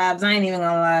crack vibes. I ain't even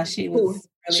gonna lie. She was.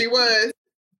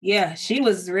 Yeah, she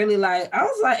was really like, I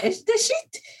was like,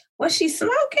 was she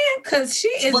smoking? Because she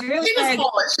is really like.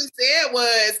 What she said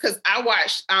was, because I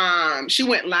watched, she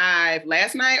went live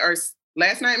last night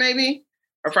maybe,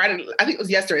 or Friday, I think it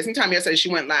was yesterday, sometime yesterday she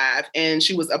went live, and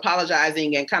she was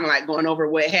apologizing and kind of like going over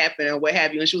what happened and what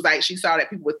have you. And she was like, she saw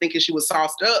that people were thinking she was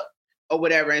sauced up or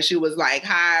whatever, and she was like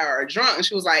high or drunk. And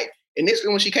she was like, initially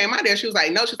when she came out there, she was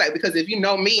like, no, she's like, because if you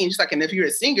know me, and she's like, and if you're a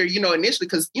singer, initially,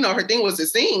 because, her thing was to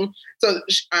sing. So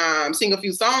sing a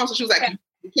few songs. So she was like,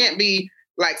 you can't be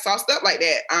like sauced up like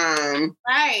that.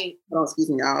 Right. Oh, excuse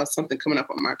me, y'all. Something coming up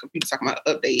on my computer talking about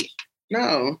an update.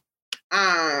 No.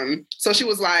 So she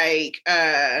was like,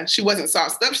 she wasn't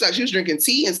sauced up. She's like, she was drinking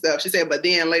tea and stuff. She said, but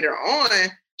then later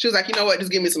on, she was like, you know what, just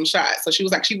give me some shots. So she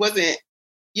was like, she wasn't,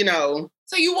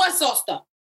 So you was sauced up.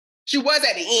 She was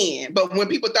at the end, but when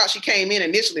people thought she came in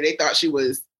initially, they thought she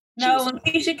was. When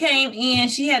Keyshia came in,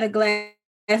 she had a glass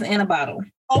and a bottle.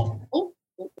 Oh.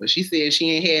 But she said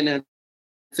she ain't had nothing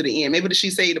to the end. Maybe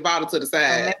she saved the bottle to the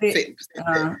side. Maybe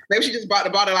she just brought the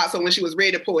bottle out, so when she was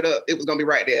ready to pull it up, it was gonna be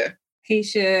right there.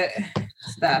 Keyshia,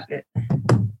 stop it.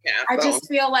 Yeah, I just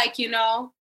feel like,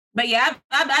 But yeah,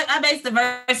 I base the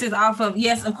verses off of,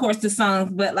 yes, of course, the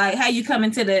songs, but like how you come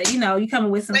into the, you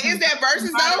coming with some. But is that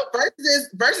verses though?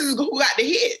 Verses is who got the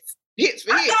hits. Hits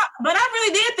for hits. But I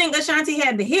really did think Ashanti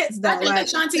had the hits though. I think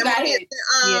Ashanti got hits.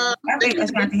 I think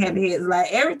Ashanti had the hits.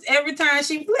 Like every time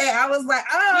she played, I was like,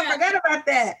 I forgot about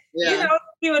that. Yeah. A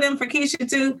few of them for Keyshia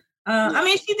too. I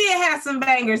mean, she did have some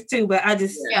bangers too, but I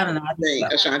don't know.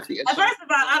 Ashanti. First of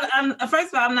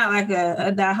all, I'm not like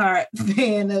a diehard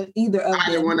fan of either of them.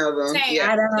 Either one of them.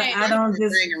 I don't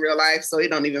just in real life, so it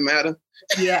don't even matter.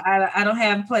 Yeah, I don't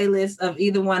have playlists of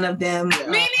either one of them. Yeah.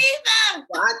 Me neither.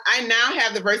 Well, I now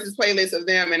have the versus playlist of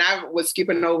them, and I was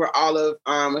skipping over all of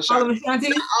Ashanti. All of Ashanti?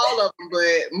 Not all of them,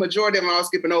 but majority of them I was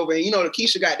skipping over. And the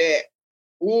Keyshia got that.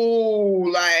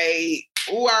 Ooh, I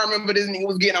remember this nigga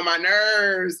was getting on my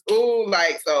nerves. Ooh,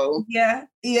 so. Yeah.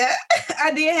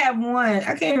 I did have one.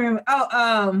 I can't remember.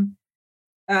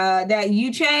 That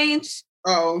You Changed.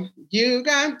 Oh, you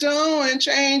got to and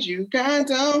change. You got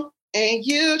to and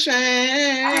you change.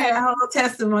 I had a whole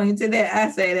testimony to that. I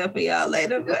say that for y'all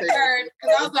later. But I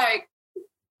was like,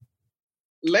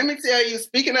 let me tell you,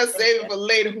 speaking of saving for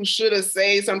later, who should have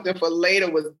saved something for later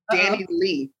was Danny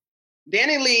Lee.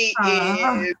 Danny Lee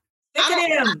is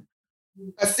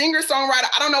a singer-songwriter.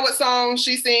 I don't know what song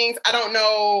she sings. I don't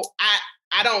know.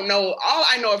 I don't know. All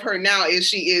I know of her now is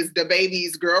she is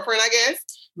DaBaby's girlfriend, I guess.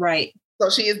 Right. So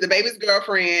she is DaBaby's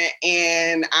girlfriend,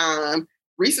 and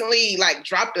recently like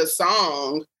dropped a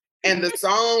song, and the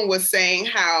song was saying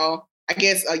how I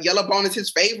guess a yellow bone is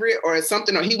his favorite or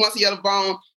something, or he wants a yellow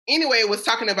bone. Anyway, it was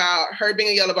talking about her being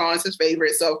a yellow bone is his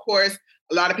favorite. So of course,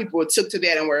 a lot of people took to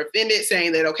that and were offended,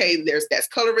 saying that okay, that's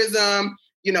colorism.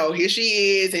 You know, here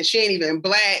she is, and she ain't even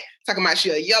black. Talking about she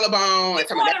a yellow bone. She's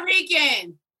Puerto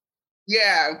Rican.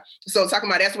 Yeah. So talking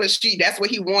about that's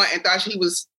what he want, and thought she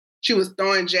was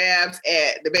throwing jabs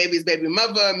at DaBaby's baby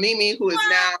mother, Mimi, who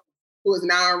is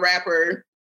now a rapper.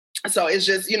 So it's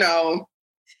just, you know,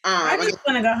 I just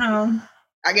want to go home.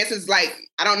 I guess it's like,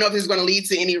 I don't know if it's going to lead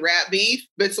to any rap beef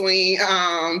between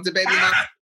DaBaby mom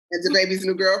and DaBaby's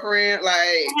new girlfriend. Like,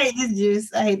 I hate this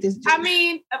juice. I mean, I don't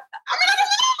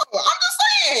know. I'm just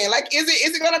saying, like, is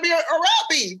it going to be a rap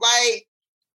beef? Like,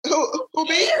 who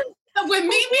beef? With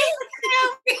Mimi?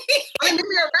 Mimi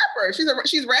a rapper. She's rapping.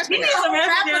 She's a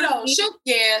rapper though.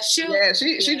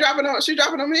 She dropping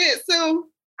them hits too.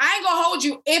 I ain't gonna hold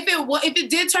you. If it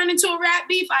did turn into a rap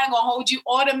beef, I ain't gonna hold you.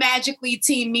 Automatically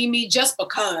team Mimi just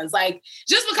because I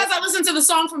listened to the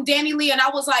song from Danny Lee and I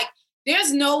was like,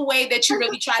 there's no way that you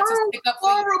really tried to stick up for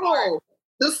horrible.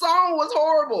 The song was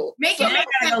horrible. I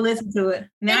gotta go listen to it.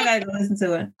 Not only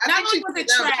was it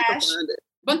trash,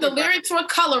 but the lyrics were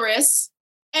colorist.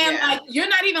 And like, you're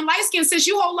not even light skinned, since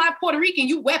you whole life Puerto Rican,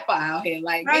 you wet out here.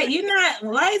 Like, right, you're not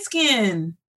light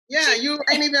skinned. Yeah, you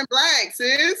ain't even black,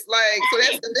 sis. Like, so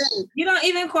that's the thing. You don't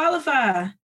even qualify.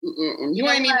 You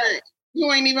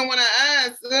ain't even want to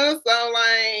ask, sis.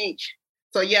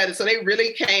 So they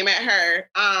really came at her.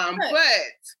 But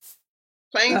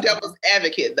playing devil's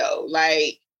advocate though,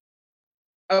 like,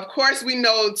 of course we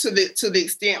know to the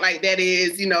extent like that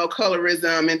is, you know,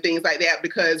 colorism and things like that,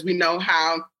 because we know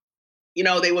how, you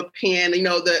know, they would pin, you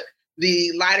know,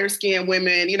 the lighter skinned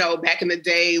women, you know, back in the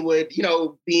day would, you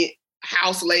know, be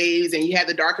house slaves, and you had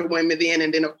the darker women then.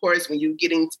 And then of course, when you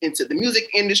get into the music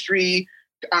industry,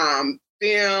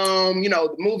 film, you know,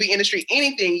 the movie industry,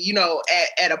 anything, you know,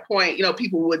 at a point, you know,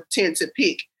 people would tend to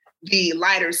pick the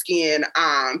lighter skinned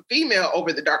female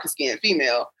over the darker skinned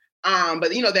female.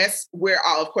 But you know, that's where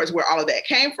all of that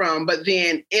came from. But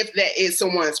then if that is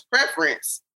someone's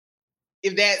preference,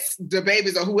 if that's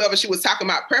DaBaby's or whoever she was talking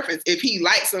about preference, if he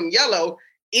likes some yellow,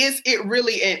 is it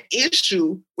really an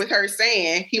issue with her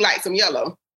saying he likes some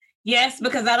yellow? Yes,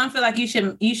 because I don't feel like you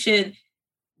should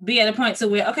be at a point to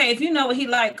where, okay, if you know what he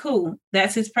like, cool,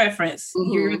 that's his preference.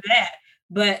 Mm-hmm. You're that.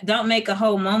 But don't make a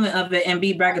whole moment of it and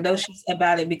be braggadocious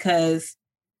about it, because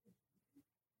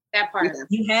that part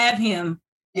you have him.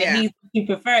 And he's what you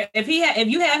prefer. If you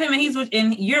have him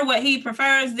and you're what he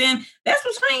prefers, then that's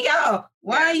between y'all.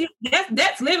 Why are you?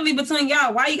 That's literally between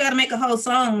y'all. Why you got to make a whole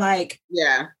song like?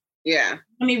 Yeah.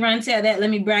 Let me run tell that. Let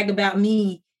me brag about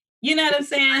me. You know what I'm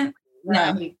saying?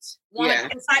 Right. No. Yeah.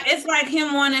 It's like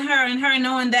him wanting her and her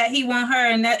knowing that he want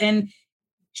her and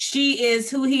she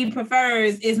is who he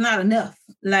prefers is not enough.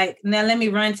 Like, now let me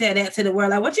run tell that to the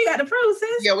world. Like, what you got to prove, sis?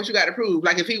 Yeah, what you got to prove?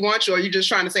 Like, if he wants you, or you just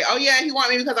trying to say, oh yeah, he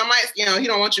want me because I'm light, you know, he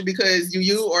don't want you because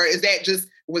you, or was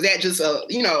that just a,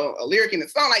 you know, a lyric in the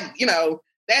song? Like, you know,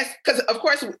 that's because of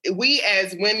course we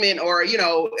as women, or, you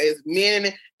know, as men,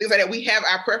 things like that, we have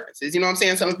our preferences. You know what I'm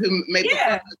saying? Some people may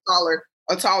prefer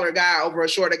a taller guy over a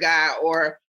shorter guy,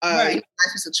 or a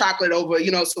piece of chocolate over,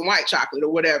 you know, some white chocolate or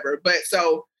whatever.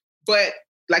 But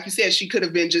like you said, she could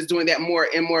have been just doing that more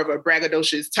of a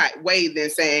braggadocious type way than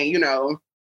saying, you know,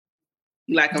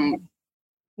 like I'm.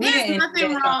 There's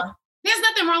nothing wrong. There's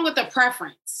nothing wrong with the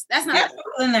preference. That's not.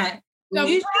 Absolutely not.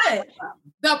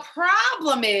 The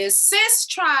problem is, sis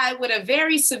tried with a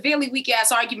very severely weak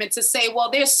ass argument to say, well,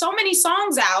 there's so many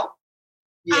songs out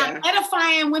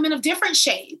edifying women of different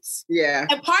shades. Yeah.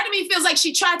 And part of me feels like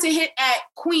she tried to hit at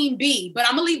Queen Bee, but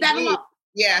I'm gonna leave that alone.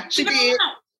 Yeah, she did.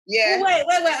 Yeah. Wait.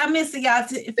 I missed it, y'all.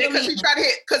 Because she tried to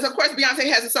hit, because of course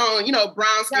Beyonce has a song, you know,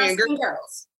 brown skin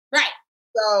girls. Right.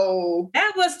 So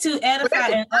that was to edify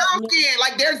and brown skin.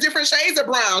 Like, there's different shades of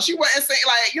brown. She wasn't saying,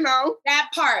 like, you know, that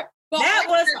part. But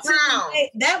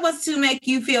that was to make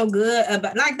you feel good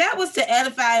about, like, that was to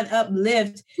edify and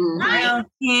uplift brown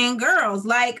skin girls.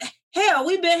 Like, hell,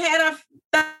 we've been had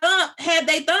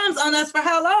they thumbs on us for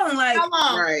how long? Like, how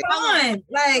long? Right. Come on.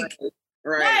 Like,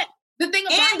 right. The thing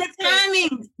about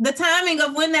the timing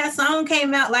of when that song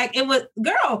came out, like, it was,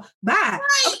 girl, bye. Right.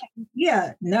 Okay.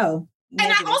 Yeah, no.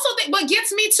 And I also think what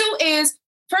gets me too is,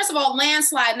 first of all,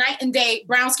 landslide, night and day,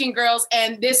 brown skin girls,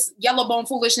 and this yellow bone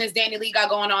foolishness Danny Lee got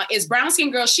going on is brown skin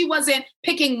girls. She wasn't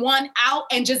picking one out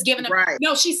and just giving them. Right.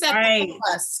 No, she said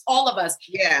all of us.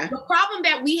 Yeah. The problem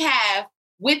that we have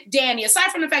with Danny,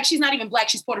 aside from the fact she's not even Black,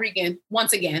 she's Puerto Rican,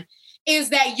 once again,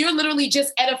 is that you're literally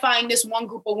just edifying this one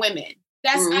group of women.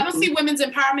 I don't see women's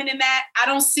empowerment in that. I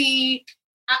don't see,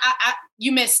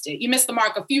 you missed it. You missed the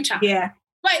mark a few times. Yeah.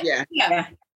 But yeah.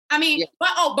 I mean, but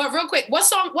real quick,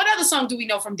 what other song do we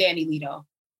know from Danny Lee though?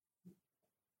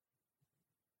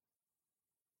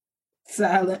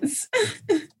 Silence.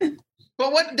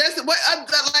 But what other,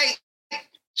 like,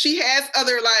 she has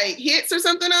other like hits or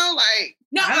something though? Like,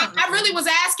 no, I really was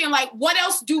asking, like, what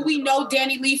else do we know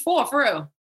Danny Lee for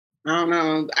real? I don't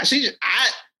know. I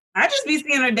just be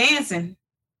seeing her dancing.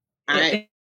 And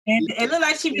it looked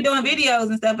like she be doing videos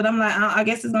and stuff, but I'm like, I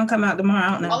guess it's gonna come out tomorrow.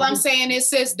 I don't know. All I'm saying is,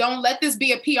 sis, don't let this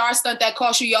be a PR stunt that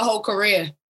costs you your whole career.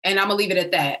 And I'm gonna leave it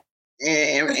at that.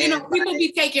 And you know, people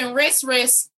be taking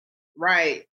risks.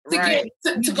 Right.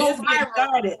 To go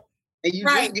viral. And you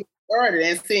just get started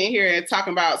and sitting here and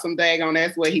talking about some daggone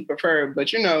that's what he preferred.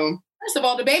 But you know. First of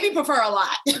all, the baby prefer a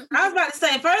lot. I was about to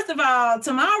say, first of all,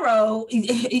 tomorrow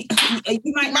you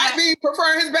might be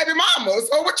preferring his baby mama.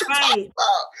 So what you talking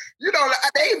about? You know,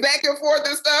 they back and forth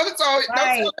and stuff. So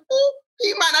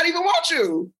he might not even want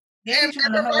you. And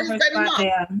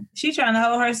she's trying to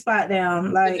hold her spot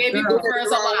down. Like, the baby prefers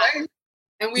a lot.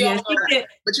 And we all know that.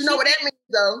 But you know what that means,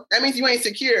 though? That means you ain't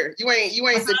secure. You ain't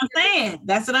secure.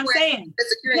 That's what I'm saying.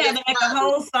 You had to make a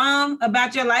whole song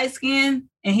about your light skin,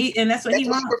 and that's what he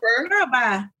wants. Girl,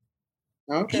 bye.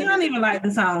 Okay. He don't even like the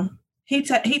song. He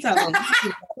told me.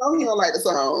 No, he don't like the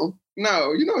song.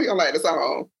 No, you know he don't like the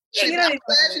song. I'm glad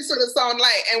she saw the song,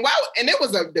 like, and it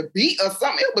was the beat or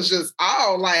something. It was just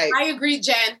all like. I agree,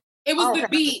 Jen. It was the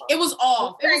beat. It was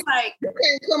off. It was like you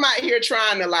can't come out here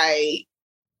trying to like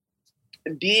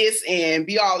this and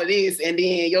be all of this, and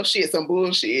then your shit some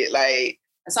bullshit. Like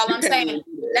that's all I'm saying.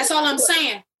 That's all I'm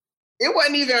saying. It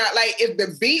wasn't even like if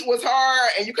the beat was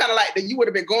hard and you kind of like you would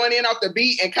have been going in off the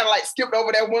beat and kind of like skipped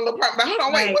over that one little part. But hold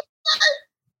on, wait, what's that?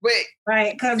 But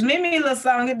right, because Mimi little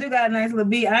song, it do got a nice little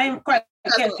beat. I ain't quite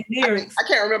catch the lyrics. I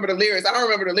can't remember the lyrics. I don't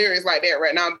remember the lyrics like that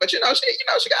right now. But she got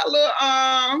a little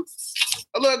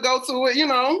go to it. You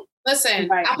know.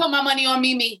 Listen, I put my money on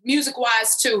Mimi, music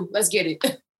wise too. Let's get it.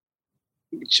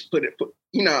 Put it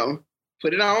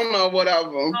on or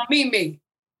whatever. On Mimi.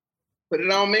 Put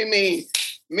it on Mimi.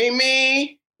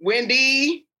 Mimi,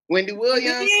 Wendy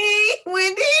Williams.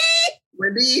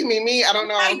 Wendy, Mimi, I don't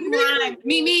know.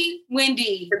 Mimi,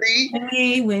 Wendy.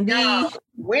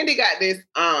 Wendy got this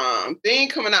thing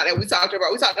coming out that we talked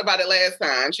about. We talked about it last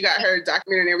time. She got her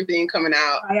documentary and everything coming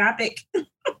out. Biopic.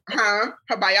 Her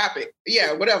biopic.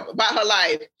 Yeah, whatever. About her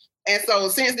life. And so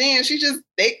since then, her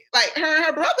and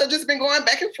her brother just been going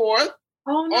back and forth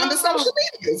on the social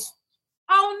medias.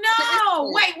 Oh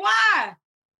no! Wait, why?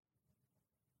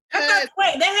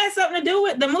 That had something to do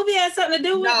with the movie. Had something to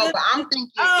do with. No, but I'm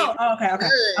thinking. Okay.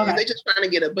 They're just trying to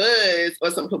get a buzz or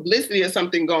some publicity or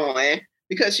something going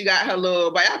because she got her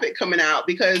little biopic coming out.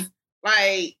 Because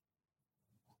like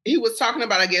he was talking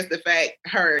about, I guess the fact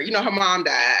her mom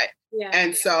died,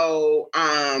 and so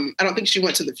I don't think she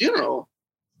went to the funeral.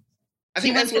 I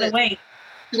think that's what.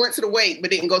 She went to the wake,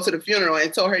 but didn't go to the funeral,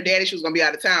 and told her daddy she was going to be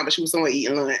out of town, but she was somewhere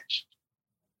eating lunch.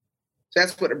 So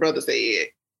that's what the brother said.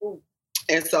 Ooh.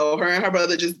 And so her and her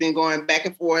brother just been going back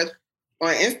and forth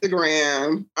on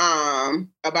Instagram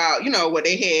about, what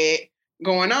they had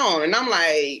going on. And I'm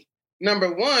like,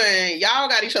 number one, y'all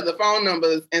got each other phone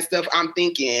numbers and stuff, I'm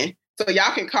thinking. So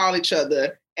y'all can call each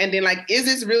other. And then, like, is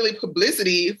this really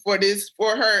publicity for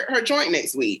her joint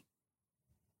next week?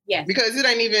 Yeah. Because it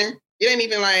ain't even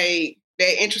like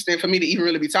that interesting for me to even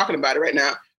really be talking about it right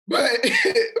now. But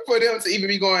for them to even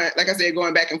be going, like I said,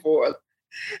 going back and forth.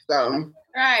 So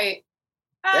right.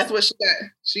 That's what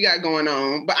she got going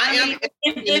on. But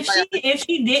if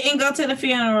she didn't go to the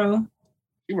funeral,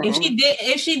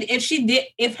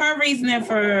 if her reasoning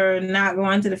for not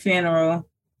going to the funeral,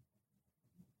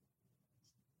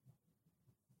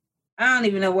 I don't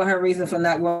even know what her reason for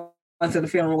not going to the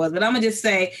funeral was, but I'm gonna just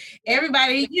say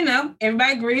everybody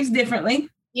grieves differently.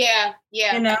 Yeah.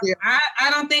 I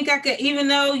don't think I could, even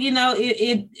though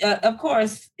it of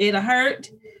course it'll hurt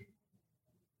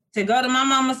to go to my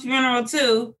mama's funeral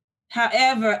too.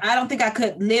 However, I don't think I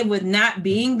could live with not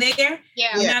being there.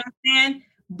 Yeah. You know what I'm saying?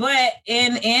 But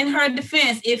in her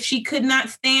defense, if she could not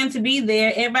stand to be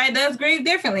there, everybody does grieve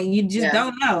differently. You just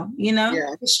don't know,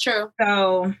 Yeah, it's true.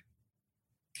 So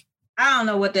I don't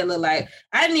know what that look like.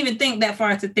 I didn't even think that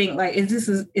far to think like, is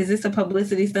this a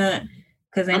publicity stunt?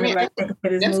 Because that's what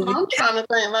I'm trying to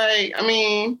think. Like,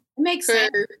 it makes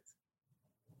sense.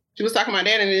 She was talking about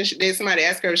that, and then somebody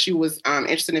asked her if she was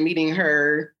interested in meeting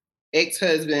her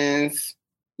ex-husband's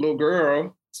little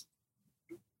girl,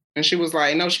 and she was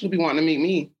like, "No, she would be wanting to meet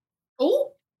me."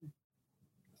 Oh,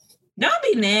 Don't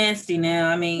be nasty now.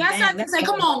 I mean, that's not to say.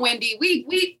 Come on, Wendy. We,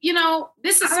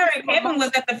 this is. I heard Kevin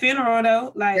was at the funeral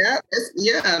though. Like,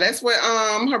 that's what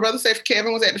her brother said.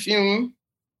 Kevin was at the funeral.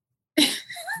 He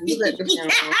was at the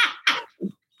funeral.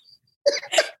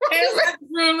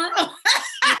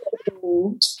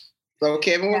 So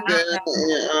Kevin was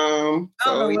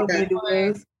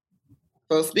good.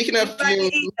 So speaking of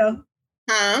funerals,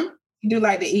 You do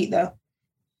like to eat though.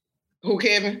 Who,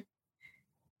 Kevin?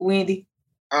 Wendy.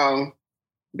 Oh,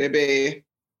 baby.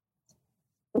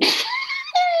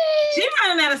 She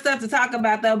running out of stuff to talk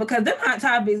about though, because them hot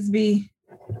topics be.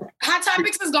 Hot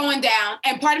Topics is going down,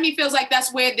 and part of me feels like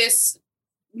that's where this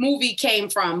movie came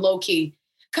from, low key.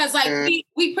 Because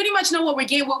we pretty much know what we're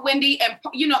getting with Wendy. And,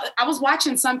 I was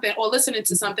watching something or listening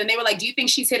to something. They were like, do you think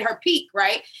she's hit her peak,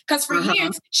 right? Because for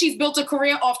years, she's built a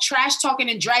career off trash talking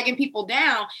and dragging people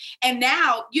down. And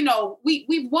now,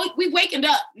 we wakened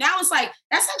up. Now it's like,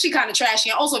 that's actually kind of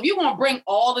trashy. And also, if you want to bring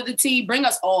all of the tea, bring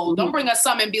us all. Don't bring us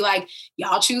some and be like,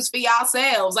 y'all choose for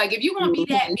yourselves. Like, if you want to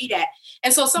be that, be that.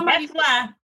 And so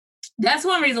That's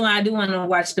one reason why I do want to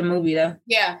watch the movie, though.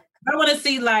 Yeah. I want to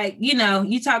see, like,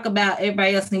 you talk about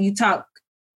everybody else and you talk,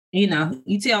 you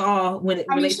tell all when it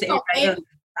relates to everybody else.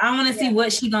 I want to see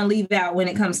what she going to leave out when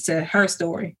it comes to her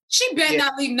story. She better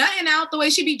not leave nothing out the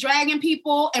way she be dragging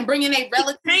people and bringing a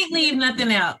relative. Can't leave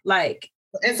nothing out. Like,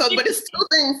 and so, but it's two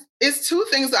things. It's two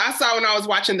things that I saw when I was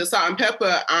watching the Salt and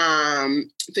Pepper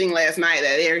thing last night,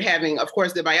 that they're having, of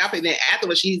course, the biopic. Then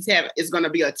afterwards, it's going to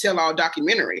be a tell-all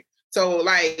documentary. So,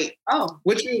 like,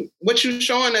 what you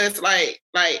showing us, like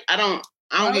I don't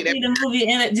get that. The movie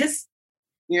in it, just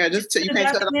you can't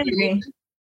tell the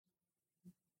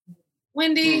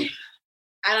Wendy.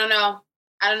 I don't know.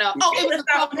 Oh, it was a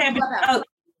talk on Clubhouse.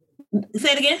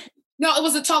 Say it again. No, it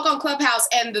was a talk on Clubhouse,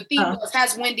 and the theme was,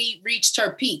 has Wendy reached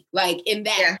her peak? Like, in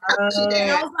that.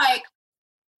 Yeah, I was like,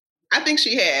 I think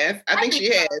she has. I think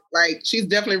she has. Like, she's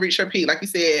definitely reached her peak. Like you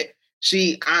said,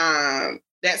 she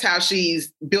that's how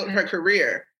she's built her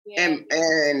career. Yeah.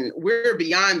 And we're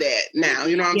beyond that now.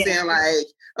 You know what I'm saying? Like,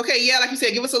 okay, like you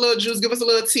said, give us a little juice, give us a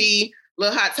little tea,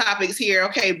 little hot topics here.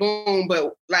 Okay, boom.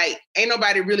 But like, ain't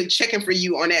nobody really checking for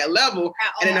you on that level.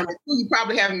 And then number two, you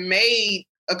probably have made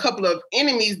a couple of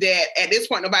enemies that at this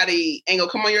point, nobody ain't gonna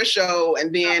come on your show.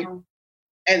 And then,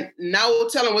 and now we're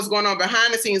telling what's going on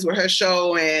behind the scenes with her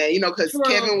show. And, because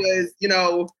Kevin was,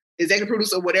 executive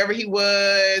producer, whatever he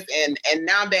was, and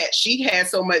now that she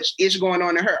has so much ish going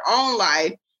on in her own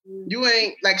life, you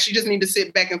ain't like, she just need to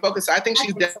sit back and focus. So I think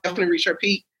she's definitely reached her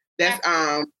peak. That's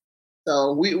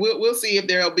so we'll see if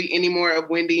there'll be any more of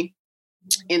Wendy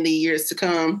in the years to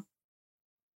come.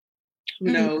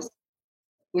 Who knows?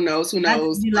 Who knows? Be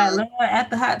like, Lord, at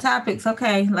the Hot Topics,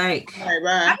 okay, like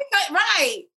right.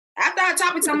 After Hot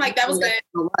Topics, I'm like, that was good.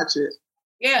 Watch it.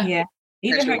 Yeah.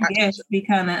 Even her guests be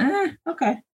kind of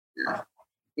okay.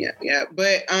 Yeah.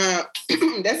 But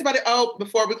that's about it. Oh,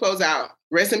 before we close out,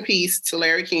 rest in peace to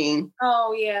Larry King.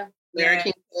 Oh, yeah. Larry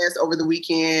King passed over the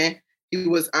weekend. He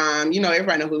was,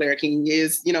 everybody know who Larry King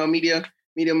is, media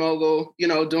mogul,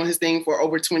 doing his thing for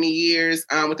over 20 years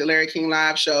with the Larry King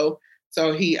Live show.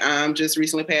 So he just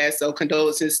recently passed. So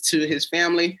condolences to his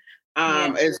family,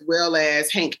 as well as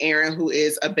Hank Aaron, who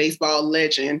is a baseball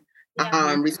legend,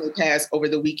 recently passed over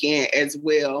the weekend as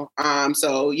well.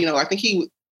 So, I think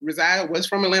he was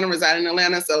from Atlanta, resided in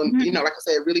Atlanta. So, like I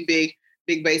said, really big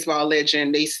baseball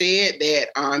legend. They said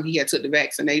that he had took the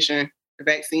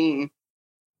vaccine.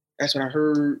 That's what I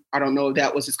heard. I don't know if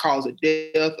that was his cause of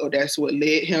death or that's what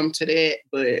led him to that.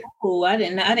 But I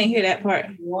didn't hear that part.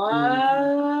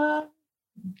 What?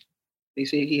 They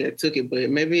said he had took it, but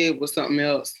maybe it was something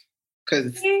else. So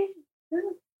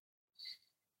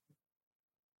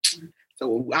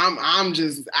I'm gonna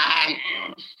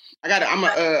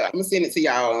send it to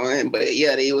y'all. But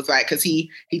yeah, it was like, cause he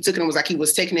took it and was like, he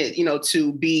was taking it,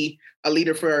 to be a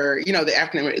leader for,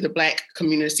 the Black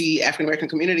community, African American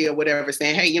community or whatever,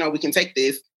 saying, hey, we can take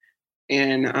this.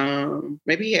 And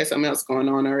maybe he had something else going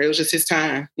on, or it was just his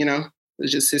time, it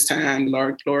was just his time.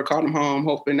 Lord called him home,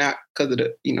 hoping not because of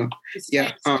the,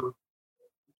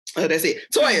 that's it.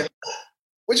 Toya,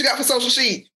 what you got for Social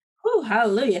Sheet? Oh,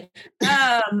 hallelujah.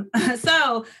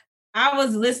 So I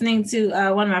was listening to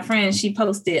one of my friends. She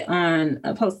posted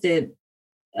a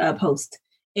post,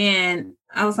 and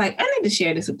I was like, I need to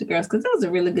share this with the girls because there was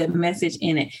a really good message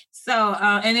in it. So,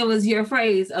 and it was your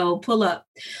phrase, pull up.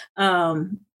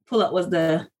 Pull up was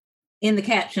in the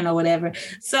caption or whatever.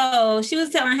 So she was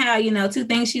telling how, 2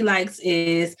 things she likes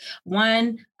is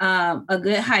 1, a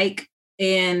good hike,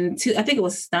 and 2, I think it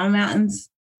was Stone Mountains.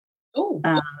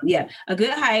 Yeah, a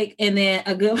good hike and then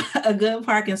a good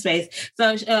parking space. So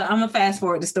I'm gonna fast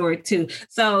forward the story too.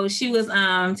 So she was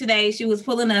today she was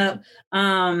pulling up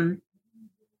to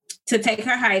take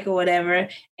her hike or whatever,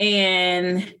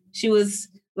 and she was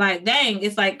like, dang,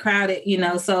 it's like crowded,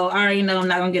 so I already know I'm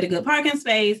not gonna get a good parking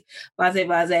space,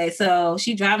 blase. So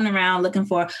she driving around looking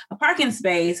for a parking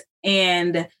space,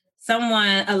 and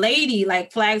a lady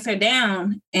like flags her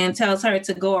down and tells her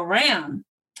to go around.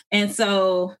 And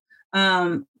so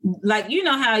like,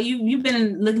 how you've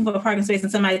been looking for a parking space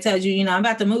and somebody tells you, I'm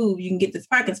about to move, you can get this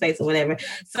parking space or whatever.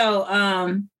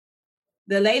 So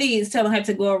the lady is telling her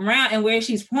to go around, and where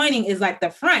she's pointing is like the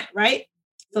front, right?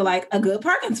 So like a good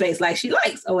parking space, like she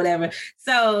likes or whatever.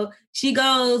 So she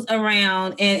goes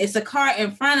around and it's a car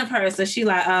in front of her. So she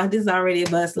like, oh, this is already a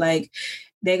bus. Like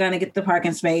they're going to get the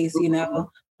parking space,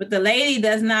 But the lady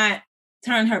does not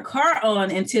turn her car on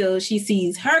until she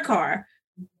sees her car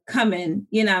coming,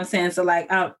 you know what I'm saying? So like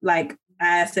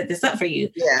I set this up for you.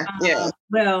 Yeah.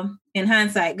 Well, in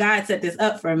hindsight, God set this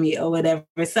up for me or whatever.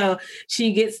 So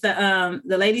she gets the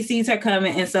lady sees her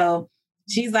coming, and so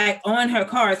she's like on her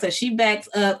car. So she backs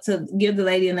up to give the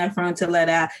lady in that front to let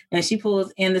out, and she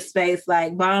pulls in the space,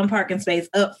 like bomb parking space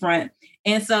up front.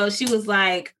 And so she was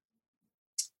like,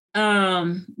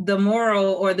 the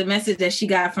moral or the message that she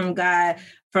got from God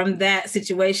from that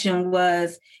situation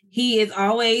was, He is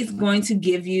always going to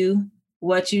give you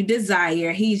what you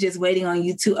desire. He's just waiting on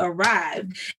you to arrive.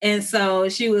 And so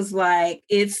she was like,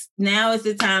 now is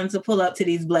the time to pull up to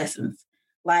these blessings.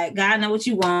 Like, God know what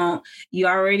you want. You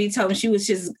already told me. She was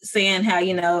just saying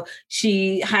how,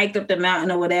 she hiked up the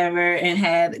mountain or whatever and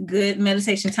had good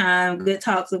meditation time, good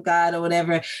talks with God or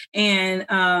whatever. And,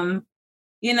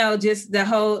 just the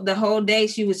whole day,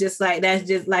 she was just like, that's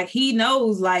just like, He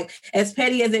knows, like, as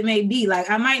petty as it may be, like,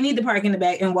 I might need to park in the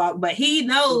back and walk, but He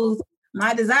knows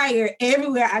my desire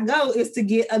everywhere I go is to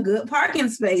get a good parking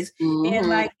space. Mm-hmm. And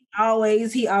like,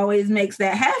 he always makes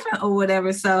that happen or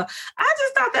whatever. So I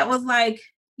just thought that was like,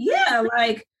 yeah,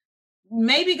 like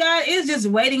maybe God is just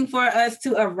waiting for us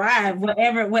to arrive,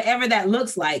 whatever that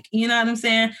looks like. You know what I'm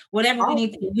saying? Whatever we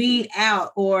need to weed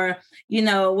out, or,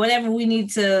 whatever we need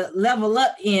to level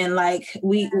up in, like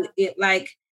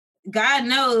God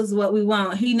knows what we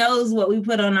want. He knows what we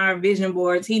put on our vision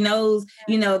boards. He knows,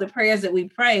 the prayers that we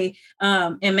pray.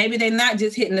 And maybe they're not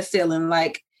just hitting the ceiling,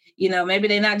 like, maybe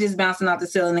they're not just bouncing off the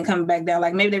ceiling and coming back down.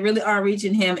 Like maybe they really are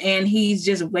reaching Him, and He's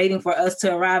just waiting for us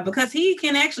to arrive, because He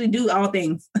can actually do all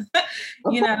things.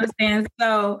 You know what I'm saying?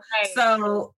 So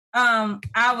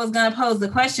I was going to pose the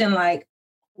question, like,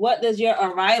 what does your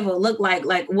arrival look like?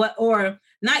 Like what, or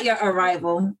not your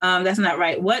arrival. That's not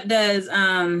right. What does,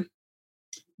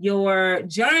 your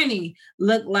journey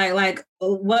look like? Like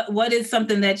what is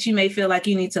something that you may feel like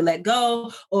you need to let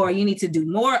go or you need to do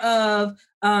more of?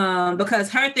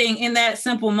 Because her thing in that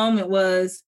simple moment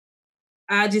was,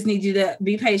 I just need you to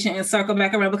be patient and circle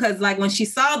back around. Because like when she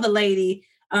saw the lady,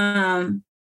 the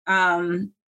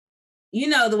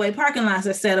way parking lots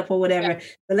are set up or whatever,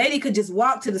 the lady could just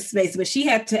walk to the space, but she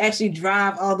had to actually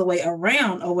drive all the way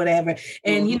around or whatever.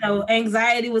 And,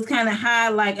 anxiety was kind of high.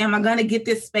 Like, am I going to get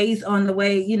this space on the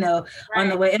way, on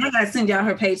the way? And I got to send y'all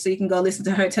her page so you can go listen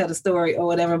to her tell the story or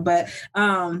whatever. But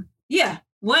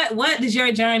what does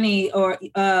your journey of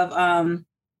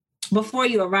before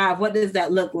you arrive, what does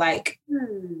that look like?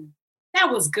 That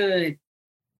was good.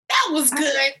 It was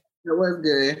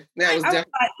good. That was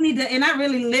definitely. And I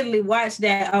really literally watched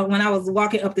that when I was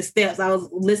walking up the steps. I was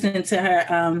listening to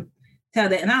her tell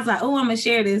that, and I was like, "Oh, I'm gonna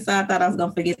share this." So I thought I was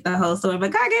gonna forget the whole story,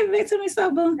 but God gave it back to me.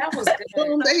 So boom, that was good.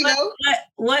 Boom, there you go.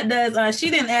 What does she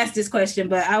didn't ask this question,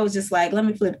 but I was just like, let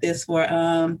me flip this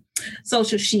for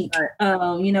social chic. I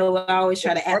always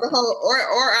try to ask. Or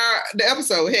the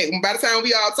episode. Hey, by the time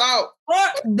we all talk, or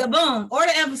the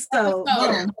episode.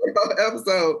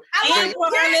 Episode.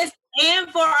 And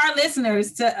for our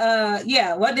listeners to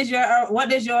what does your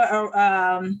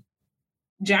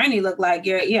journey look like?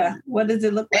 What does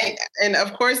it look like? And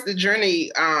of course the journey,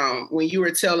 when you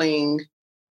were telling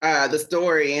the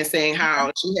story and saying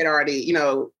how she had already,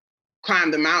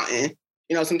 climbed the mountain.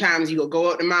 Sometimes you go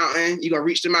up the mountain, you're gonna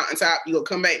reach the mountaintop, you're gonna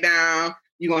come back down,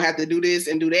 you're gonna have to do this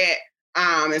and do that.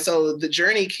 And so the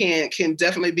journey can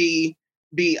definitely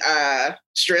be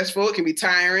stressful. It can be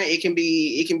tiring. It can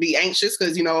be anxious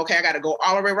because, okay, I got to go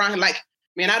all the way around. Like,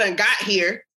 man, I done got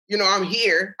here. I'm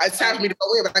here. It's time for me to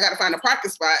go in, but I got to find a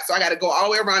parking spot. So I got to go all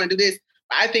the way around and do this.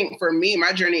 But I think for me,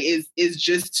 my journey is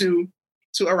just to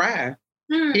arrive.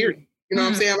 Period. What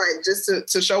I'm saying? Like just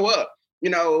to show up. He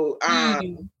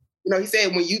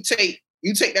said when you take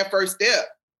that first step,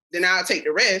 then I'll take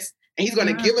the rest. And he's going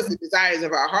to give us the desires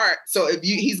of our heart. So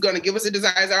he's going to give us the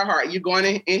desires of our heart. You're going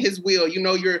in his will. You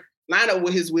know, you're lined up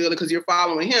with his will because you're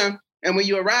following him. And when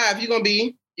you arrive, you're going to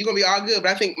be all good.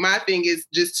 But I think my thing is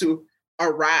just to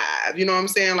arrive. You know what I'm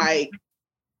saying? Like,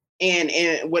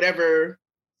 in whatever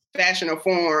fashion or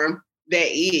form that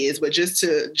is, but just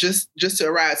to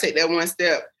arrive, take that one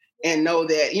step and know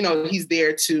that, you know, he's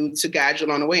there to guide you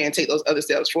along the way and take those other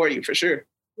steps for you, for sure.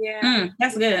 Yeah.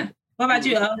 That's good. What about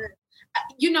you, O?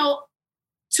 You know,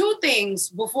 two things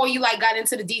before you like got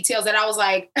into the details that I was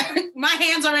like, my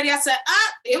hands already, I said,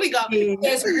 here we go.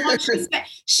 There's one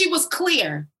she was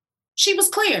clear. She was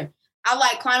clear. I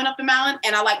like climbing up the mountain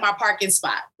and I like my parking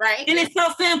spot, right? And it's so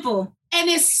simple. And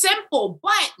it's simple,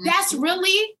 but that's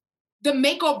really the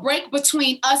make or break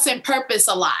between us and purpose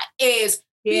a lot is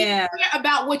be clear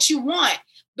about what you want.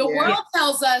 The world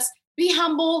tells us, be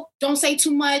humble, don't say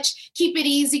too much, keep it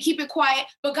easy, keep it quiet.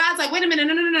 But God's like, wait a minute,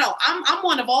 no. I'm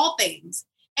one of all things.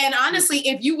 And honestly,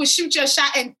 if you would shoot your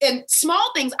shot and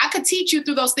small things, I could teach you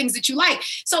through those things that you like.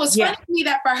 So it's funny to me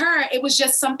that for her, it was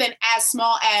just something as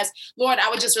small as, Lord, I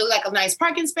would just really like a nice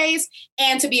parking space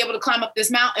and to be able to climb up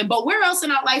this mountain. But where else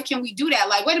in our life can we do that?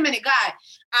 Like, wait a minute, God,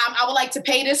 I would like to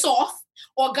pay this off.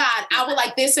 Or God, I would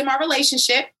like this in my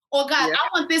relationship. Or God, I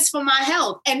want this for my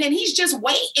health. And then he's just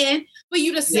waiting for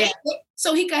you to say it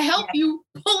so he can help you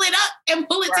pull it up and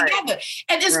pull it together.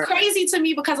 And it's crazy to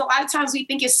me because a lot of times we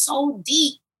think it's so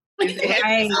deep. It's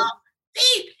so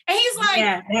deep. And he's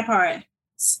like, that part.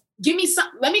 Give me some,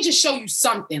 let me just show you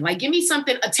something. Like, give me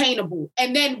something attainable.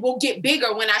 And then we'll get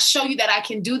bigger when I show you that I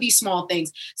can do these small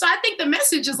things. So I think the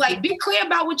message is like, be clear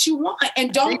about what you want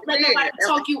and don't let nobody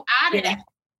talk you out of that.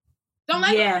 Don't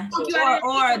let nobody talk you out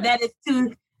of that.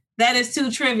 Or that is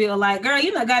too trivial. Like, girl,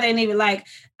 you know, God ain't even like,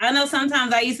 I know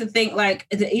sometimes I used to think like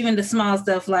even the small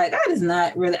stuff, like, God is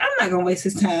not really, I'm not going to waste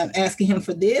his time asking him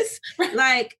for this.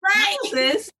 Like,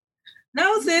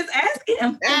 no, sis, ask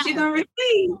him what you're going to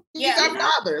receive. He's our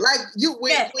father. Like,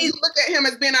 when you look at him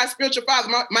as being our spiritual father,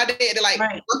 my dad, like, I'm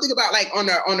thinking about like on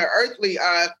the earthly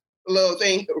little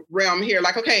thing realm here,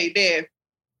 like, okay, Dad,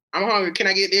 I'm hungry. Can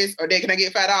I get this? Or Dad, can I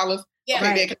get $5? Yeah.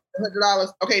 Okay, Dad, can I get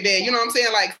 $100? Okay, Dad, you know what I'm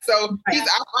saying? Like, so he's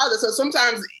our father. So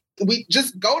sometimes we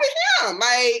just go to him.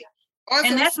 Like,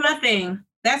 and that's my thing.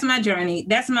 That's my journey.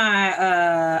 That's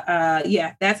my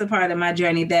that's a part of my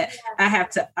journey that I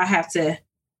have to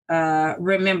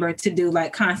remember to do,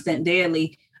 like, constant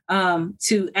daily,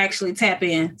 to actually tap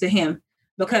in to him,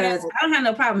 because I don't have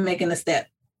no problem making a step.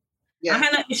 I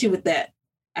have no issue with that.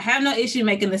 I have no issue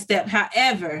making the step.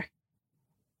 However,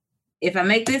 if I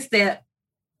make this step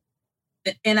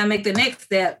and I make the next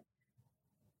step,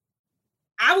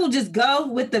 I will just go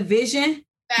with the vision,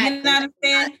 you know what I'm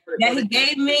saying, that he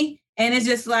gave me. And it's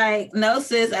just like, no,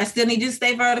 sis, I still need you to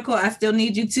stay vertical. I still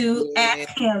need you to ask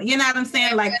him. You know what I'm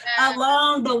saying? Like,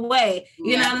 along the way,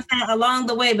 you know what I'm saying? Along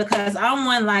the way, because I'm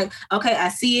one like, okay, I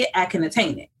see it, I can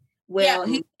attain it. Well,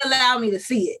 he allowed me to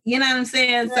see it. You know what I'm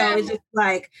saying? So it's just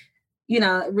like, you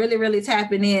know, really, really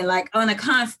tapping in, like, on a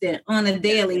constant, on a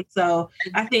daily. So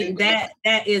I think that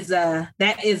is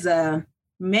a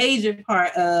major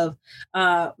part of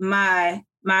my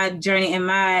journey and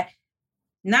my,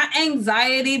 not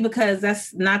anxiety, because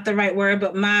that's not the right word,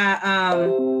 but my, I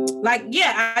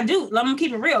do, I'm gonna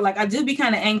keep it real. Like, I do be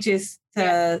kind of anxious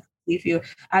to,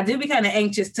 I do be kind of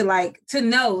anxious to, like, to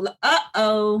know, about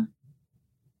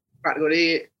to go to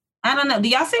bed. I don't know. Do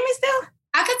y'all see me still?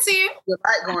 I can see you. The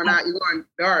light going out, you're going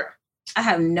dark. I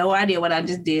have no idea what I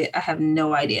just did. I have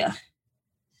no idea.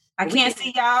 I can't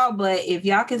see y'all, but if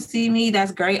y'all can see me,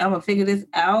 that's great. I'm gonna figure this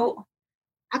out.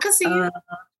 I can see you.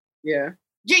 Yeah.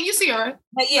 Jen, you see her.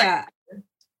 But yeah.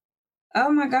 Oh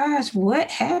my gosh,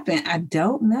 what happened? I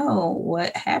don't know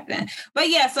what happened. But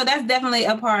yeah, so that's definitely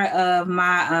a part of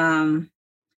my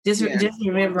just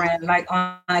remembering, like,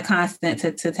 on a constant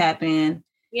to tap in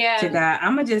to God.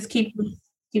 I'm gonna just keep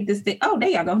this thing. Oh, there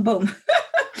y'all go. Boom.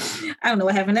 I don't know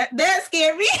what happened. That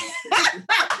scared me.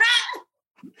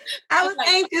 I was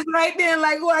anxious right then,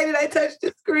 like, why did I touch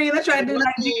the screen? I tried to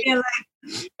do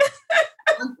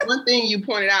one thing you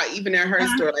pointed out, even in her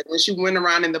story, like when she went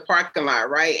around in the parking lot,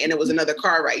 right, and it was another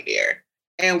car right there,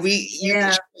 and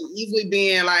you easily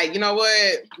being like, you know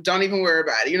what, don't even worry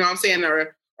about it, you know what I'm saying,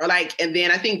 or like, and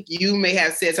then I think you may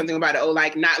have said something about it,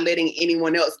 like, not letting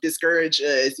anyone else discourage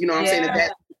us, you know what I'm saying,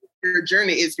 that your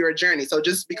journey is your journey. So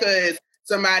just because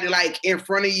somebody, like, in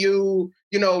front of you,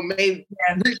 you know, may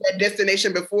reach that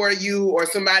destination before you, or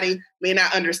somebody may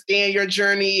not understand your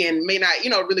journey and may not, you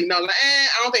know, really know, like,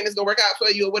 I don't think this is going to work out for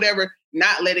you or whatever,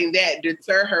 not letting that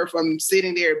deter her from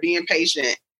sitting there, being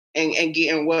patient and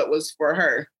getting what was for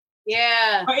her.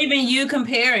 Yeah. Or even you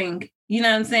comparing You know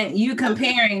what I'm saying? You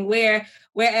comparing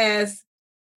whereas,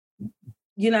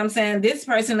 you know what I'm saying, this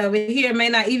person over here may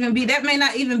not even be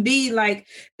like,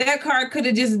 that card could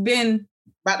have just been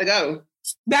about to go.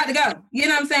 You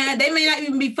know what I'm saying? They may not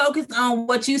even be focused on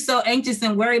what you so anxious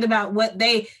and worried about, what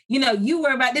they, you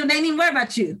worry about them. They didn't even worry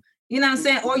about you. You know what I'm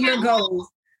saying? Or your goals.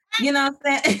 You know what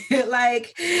I'm saying?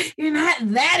 Like, you're not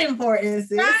that important,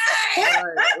 sis.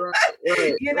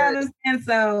 Right, you know what I'm saying?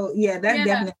 So yeah,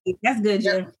 that's good,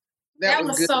 Jen. That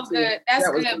was so good. That's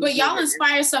good. But y'all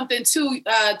inspire something too,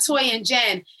 Toy and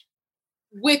Jen.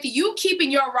 With you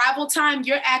keeping your arrival time,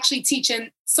 you're actually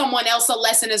teaching someone else a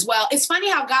lesson as well. It's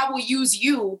funny how God will use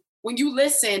you when you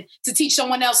listen to teach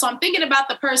someone else. So I'm thinking about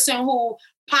the person who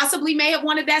possibly may have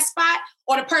wanted that spot,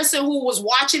 or the person who was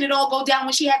watching it all go down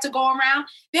when she had to go around.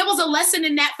 There was a lesson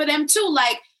in that for them too.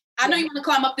 Like, I know you want to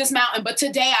climb up this mountain, but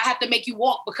today I have to make you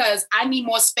walk because I need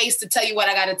more space to tell you what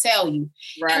I got to tell you.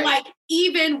 Right. And like,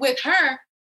 even with her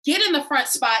getting the front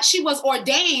spot, she was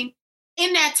ordained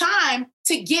in that time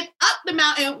to get up the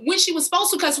mountain when she was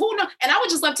supposed to, because who knows? And I would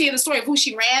just love to hear the story of who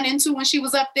she ran into when she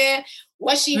was up there,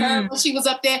 what she heard when she was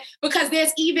up there, because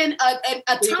there's even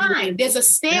a time, there's a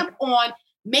stamp on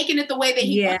making it the way that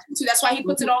he wants you to. That's why he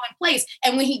puts it all in place.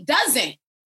 And when he doesn't,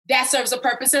 that serves a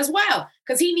purpose as well,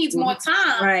 because he needs more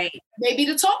time, maybe,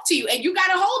 to talk to you. And you got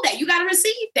to hold that. You got to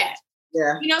receive that.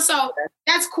 Yeah. So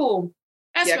that's cool.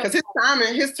 That's because his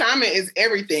timing is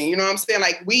everything. You know what I'm saying?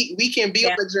 Like, we can be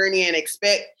on the journey and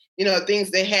expect, things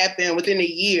to happen within a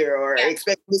year, or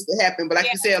expect this to happen. But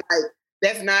like you said, like,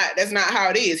 that's not how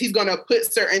it is. He's going to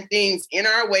put certain things in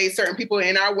our way, certain people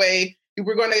in our way.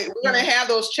 We're gonna have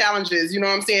those challenges, you know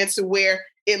what I'm saying, to where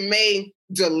it may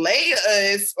delay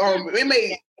us, or it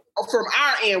may, from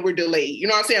our end, we're delayed. You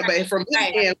know what I'm saying? But from his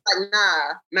end, like,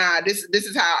 nah, this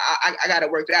is how I got it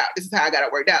worked out. This is how I got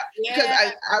it worked out. Yeah.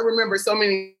 Because I remember so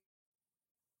many,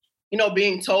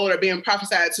 being told or being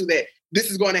prophesied to that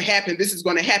this is going to happen, this is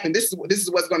going to happen, this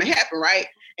is what's going to happen, right?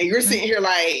 And you're sitting here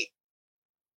like,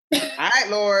 all right,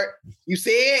 Lord, you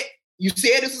said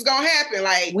this was going to happen.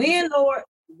 Like, when, Lord?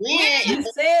 When? You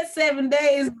said 7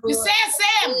 days. Lord. You said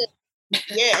 7.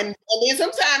 Yeah, and then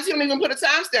sometimes he don't even put a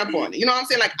timestamp on it. You know what I'm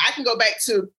saying? Like, I can go back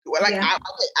to, like,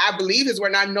 I believe his word,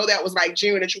 and I know that was like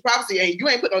genuine and true prophecy, and you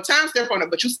ain't put no timestamp on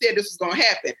it, but you said this was going to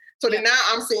happen. So then now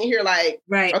I'm sitting here like,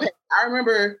 okay, I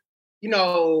remember,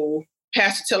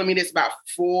 Pastor telling me this about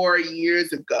 4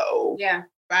 years ago. Yeah.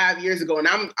 5 years ago. And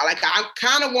I'm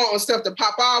kind of wanting stuff to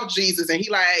pop off, Jesus. And he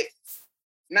like,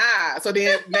 nah. So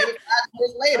then maybe 5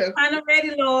 years later. I'm kind of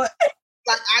ready, Lord.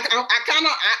 Like, I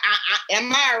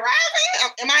am I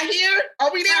arriving? Am I here?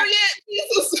 Are we there yet,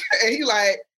 Jesus? And he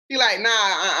like,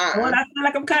 nah, Well, I feel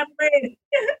like I'm kind of ready.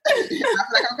 I feel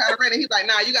like I'm kind of ready. He's like,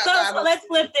 nah, you got 5 So let's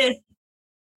flip this.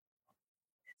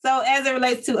 So as it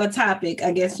relates to a topic,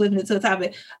 I guess flipping it to a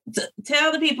topic,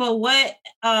 tell the people what,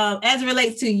 as it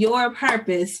relates to your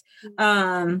purpose,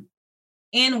 in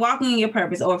walking in your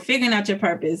purpose or figuring out your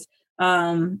purpose.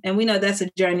 And we know that's a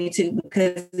journey too,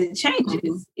 because it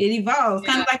changes, it evolves,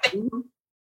 kind of like the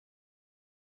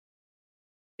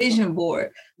vision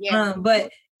board. Yeah.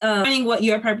 But learning what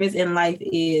your purpose in life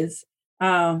is,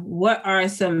 what are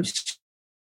some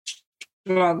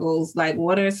struggles, like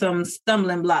what are some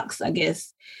stumbling blocks, I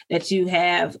guess, that you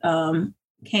have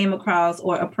came across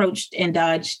or approached and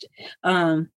dodged?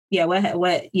 What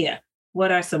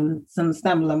are some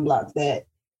stumbling blocks that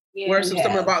what are some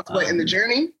stumbling blocks in the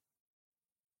journey?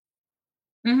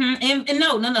 Mm-hmm. And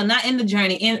no, not in the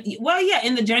journey.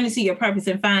 In the journey to your purpose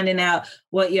and finding out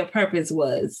what your purpose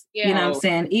was. Yeah. You know what I'm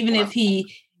saying? Even if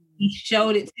he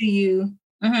showed it to you,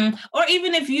 or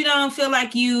even if you don't feel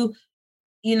like you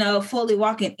fully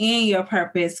walking in your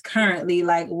purpose currently,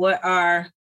 like what are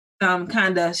some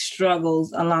kind of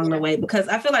struggles along the way? Because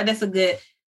I feel like that's a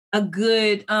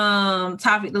good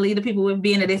topic to lead the people with,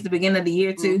 being that it's the beginning of the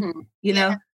year too. We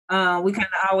kind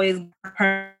of always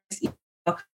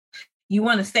you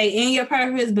want to stay in your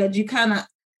purpose, but you kind of,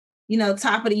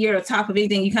 top of the year or top of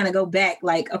anything, you kind of go back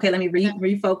like, okay, let me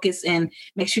refocus and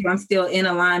make sure I'm still in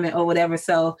alignment or whatever.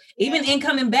 So even in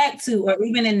coming back to, or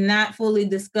even in not fully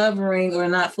discovering or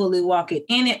not fully walking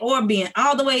in it or being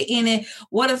all the way in it,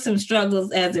 what are some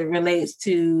struggles as it relates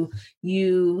to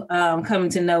you coming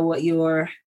to know what your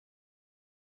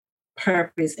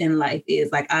purpose in life is?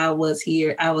 Like, I was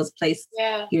placed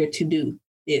here to do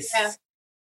this. Yeah.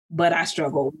 But I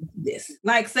struggle with this.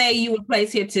 Like, say you were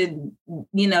placed here to,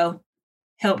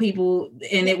 help people,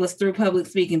 and it was through public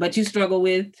speaking, but you struggle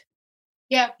with,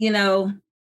 you're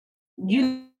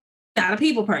not a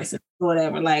people person or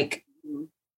whatever. Like,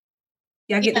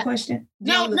 y'all get the question?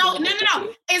 No.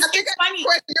 It's funny.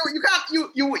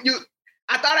 You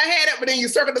I thought I had it, but then you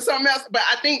circled to something else. But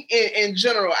I think in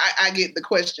general, I get the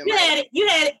question. You had it. You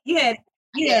got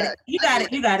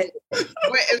it. But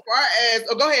as far as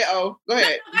go ahead, go ahead. No, go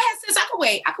ahead, sis. I can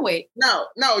wait. No,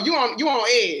 you on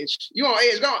edge. You on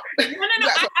edge. Go on. No.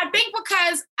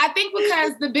 I think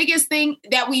because the biggest thing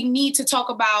that we need to talk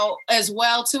about as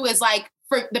well too is like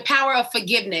for the power of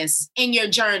forgiveness in your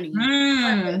journey.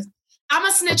 I'm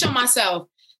a snitch on myself.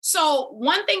 So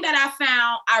one thing that I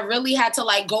found I really had to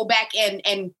like go back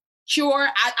and cure.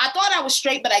 I thought I was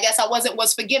straight, but I guess I wasn't,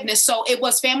 was forgiveness. So it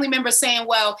was family members saying,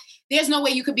 well, there's no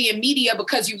way you could be in media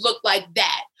because you look like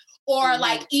that. Or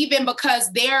like, even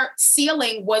because their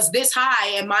ceiling was this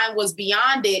high and mine was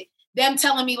beyond it, them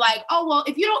telling me like, oh, well,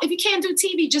 if you can't do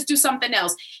TV, just do something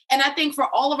else. And I think for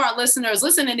all of our listeners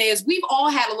listening is, we've all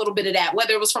had a little bit of that,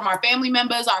 whether it was from our family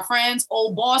members, our friends,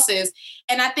 old bosses.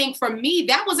 And I think for me,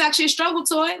 that was actually a struggle,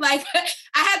 Toy. Like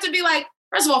I had to be like,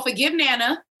 first of all, forgive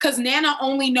Nana, because Nana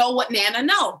only know what Nana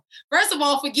know. First of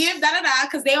all, forgive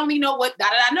because they only know what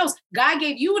knows. God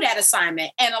gave you that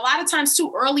assignment. And a lot of times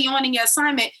too early on in your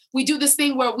assignment, we do this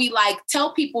thing where we like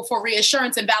tell people for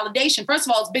reassurance and validation. First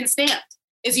of all, it's been stamped.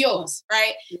 It's yours,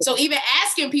 right? Yeah. So even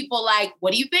asking people like,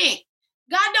 what do you think?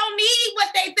 God don't need what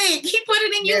they think. He put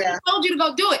it in you and told you to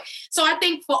go do it. So I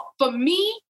think for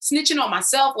me, snitching on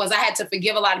myself was I had to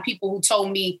forgive a lot of people who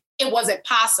told me it wasn't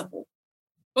possible.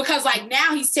 Because like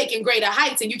now he's taking greater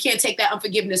heights and you can't take that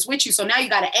unforgiveness with you. So now you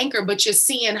got to anchor, but you're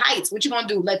seeing heights. What you going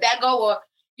to do? Let that go? Or,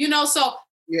 so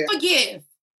forgive.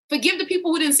 Forgive the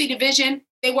people who didn't see the vision.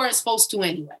 They weren't supposed to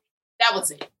anyway. That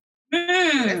was it.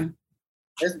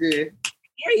 That's good.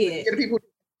 Period. Get the people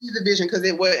who see the vision because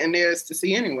it wasn't theirs to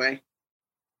see anyway.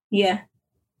 Yeah.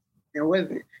 It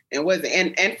wasn't.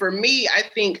 And for me, I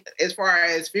think as far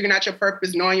as figuring out your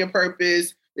purpose, knowing your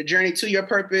purpose, the journey to your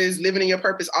purpose, living in your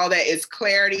purpose, all that is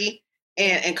clarity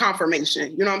and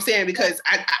confirmation. You know what I'm saying? Because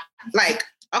I like,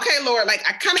 okay, Lord, like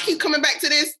I kind of keep coming back to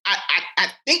this. I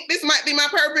think this might be my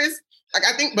purpose. Like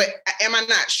I think, but am I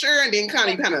not sure? And then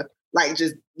kind of like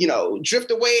just,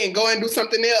 drift away and go and do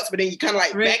something else. But then you kind of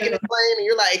like back in the plane and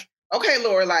you're like, okay,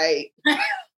 Lord, like,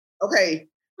 okay,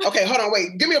 hold on,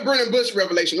 wait. Give me a Burning Bush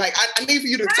revelation. Like I need for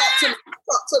you to talk to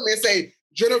me and say,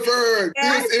 Jennifer,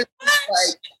 this is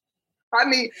like, I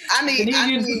need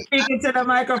you to speak into the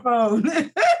microphone. This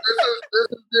is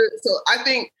so I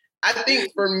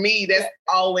think for me that's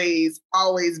always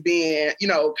been,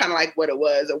 kind of like what it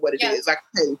was or what it is. Like,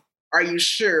 hey, are you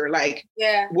sure? Like,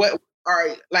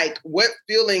 what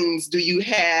feelings do you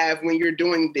have when you're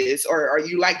doing this? Or are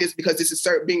you like this because this is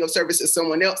being of service to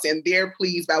someone else and they're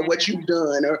pleased by what you've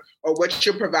done or what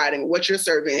you're providing, what you're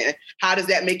serving? How does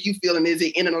that make you feel? And is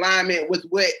it in alignment with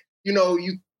what,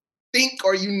 you think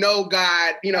or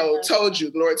God, told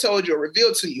you, the Lord told you or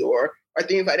revealed to you or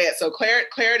things like that. So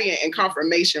clarity and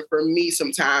confirmation for me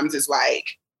sometimes is like,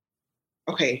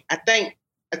 okay, I think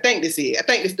this is. I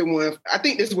think this is the one. I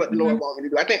think this is what the Lord wants me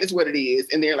to do. I think this is what it is.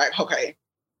 And they're like, okay.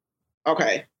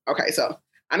 So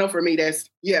I know for me that's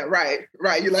right.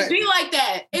 You like it be like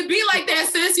that. It be like that,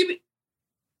 sis.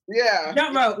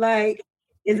 Jump rope. Like,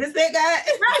 is this it, guys?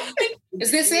 Right.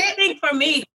 Is this it? I think for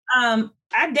me,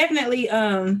 I definitely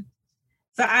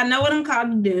so I know what I'm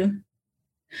called to do,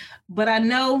 but I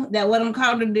know that what I'm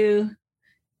called to do,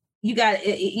 you got,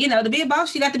 to be a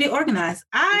boss, you got to be organized.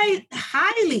 I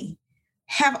highly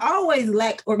have always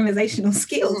lacked organizational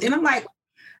skills. And I'm like,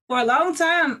 for a long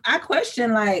time, I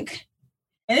question like,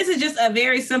 and this is just a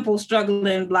very simple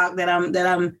struggling block that I'm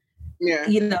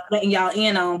letting y'all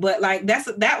in on. But like,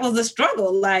 that was a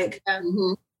struggle, like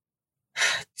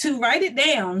to write it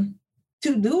down,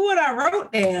 to do what I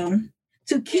wrote down,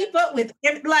 to keep up with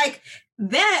it, like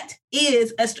that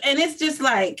is and it's just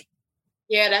like,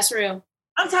 that's real.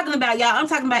 I'm talking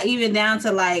about even down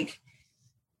to like,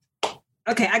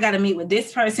 okay, I got to meet with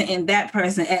this person and that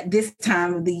person at this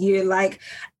time of the year. Like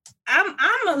I'm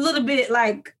a little bit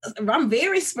like, I'm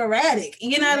very sporadic,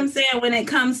 you know what I'm saying? When it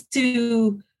comes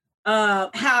to how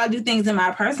I do things in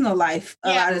my personal life a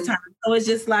lot of the time. So it's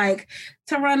just like,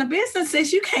 to run a business,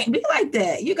 sis, you can't be like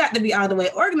that. You got to be all the way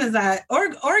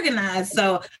organized.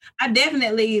 So I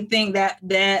definitely think that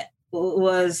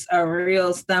was a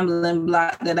real stumbling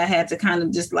block that I had to kind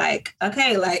of just like,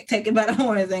 okay, like take it by the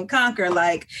horns and conquer.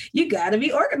 Like, you got to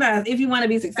be organized if you want to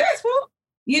be successful,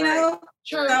 you know?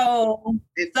 True. So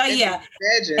yeah.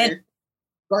 And,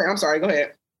 go ahead. I'm sorry. Go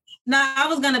ahead. No, I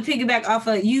was going to piggyback off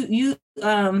of you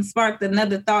sparked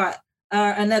another thought,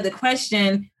 another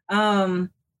question.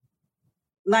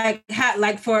 Like how,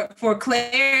 like for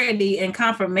clarity and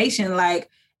confirmation, like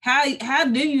how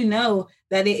do you know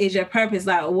that it is your purpose?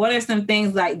 Like, what are some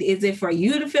things, like, is it for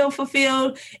you to feel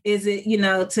fulfilled? Is it,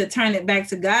 to turn it back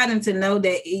to God and to know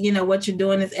that, what you're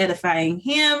doing is edifying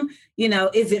him?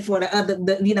 Is it for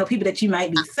the people that you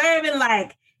might be serving?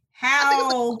 Like,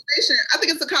 how? I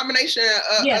think it's a combination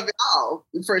of it all,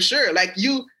 for sure. Like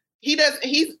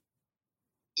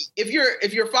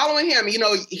if you're following him,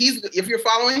 if you're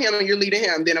following him and you're leading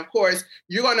him, then of course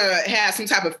you're gonna have some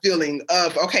type of feeling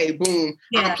of, okay, boom,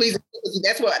 I'm pleasing.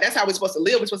 That's how we're supposed to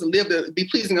live. We're supposed to live to be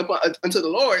pleasing unto the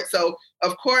Lord. So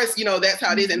of course, that's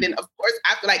how it is. And then of course,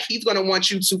 I feel like he's gonna want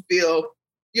you to feel,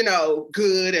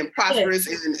 good and prosperous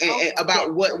and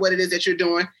about what it is that you're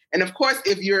doing. And of course,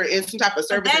 if you're in some type of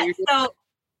service,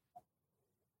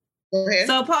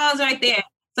 so pause right there.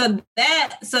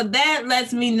 So that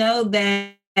lets me know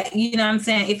that, what I'm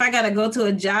saying, if I got to go to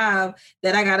a job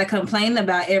that I got to complain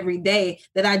about every day,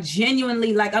 that I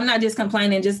genuinely, like, I'm not just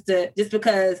complaining just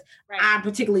because I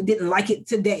particularly didn't like it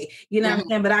today, what I'm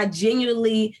saying? But I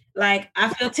genuinely, like, I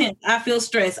feel tense, I feel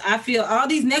stressed, I feel all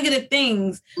these negative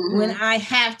things when I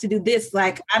have to do this.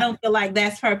 Like, I don't feel like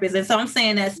that's purpose. And so I'm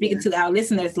saying that, speaking to our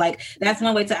listeners, like, that's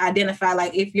one way to identify,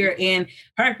 like, if you're in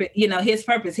purpose, his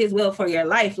purpose, his will for your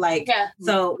life. Like,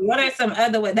 so what are some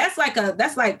other ways? That's like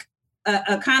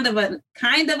a kind of a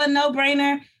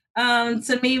no-brainer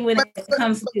to me when it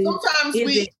comes to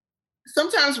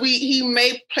sometimes he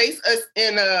may place us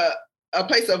in a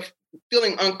place of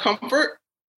feeling uncomfortable.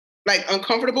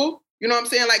 You know what I'm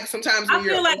saying? Like, sometimes when I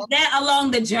feel like that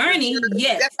along the journey.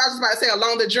 Yes, that's what I was about to say.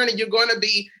 Along the journey, you're going to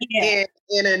be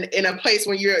in a place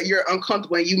when you're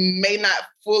uncomfortable and you may not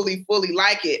fully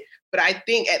like it. But I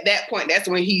think at that point, that's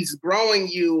when he's growing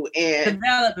you and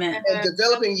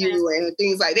developing you and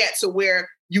things like that. So where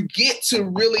you get to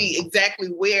really exactly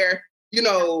where, when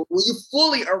you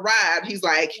fully arrive, he's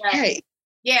like, hey,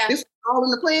 this is all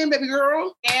in the plan, baby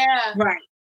girl. Yeah. Right.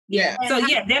 Yeah. So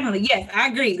definitely. Yes, I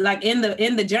agree. Like in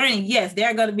the journey, yes, there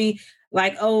are going to be,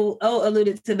 like,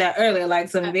 alluded to that earlier, like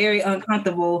some very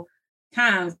uncomfortable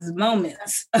times,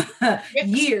 moments,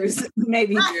 years,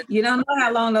 maybe. You don't know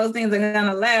how long those things are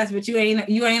gonna last, but you ain't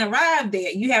arrived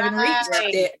there. You haven't reached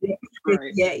there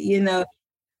yet,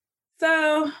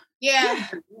 So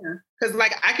because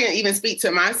like I can even speak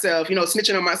to myself,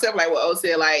 snitching on myself, like what O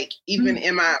said, like even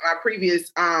in my previous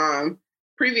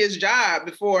job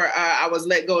before I was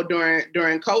let go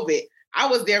during COVID, I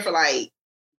was there for like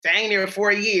dang near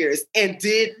 4 years and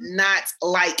did not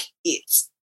like it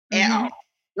at all.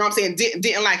 You know what I'm saying?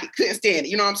 Didn't like it, couldn't stand it.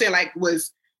 You know what I'm saying? Like,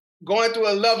 was going through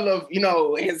a level of,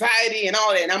 anxiety and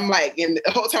all that. And I'm like, and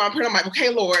the whole time I'm praying, I'm like, okay,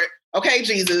 Lord, okay,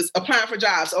 Jesus, applying for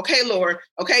jobs. Okay, Lord,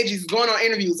 okay, Jesus, going on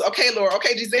interviews. Okay, Lord,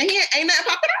 okay, Jesus, and he ain't nothing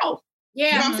popping off. Yeah.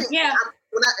 You know what I'm saying? Yeah.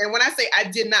 When I say I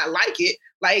did not like it,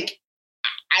 like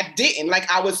I didn't. Like,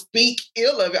 I would speak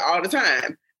ill of it all the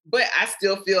time. But I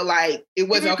still feel like it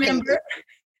wasn't okay.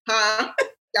 Huh?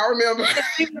 Y'all remember?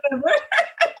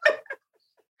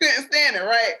 Couldn't stand it,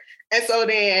 right? And so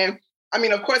then, I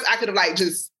mean, of course, I could have like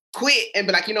just quit and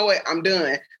be like, you know what, I'm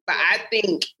done. But I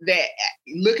think that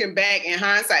looking back in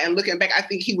hindsight and looking back, I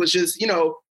think he was just,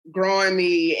 growing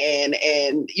me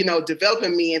and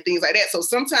developing me and things like that. So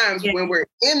sometimes when we're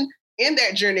in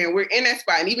that journey and we're in that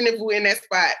spot, and even if we're in that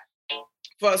spot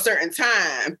for a certain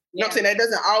time, you know what I'm saying? That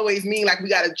doesn't always mean like we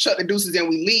got to shut the deuces and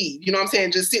we leave. You know what I'm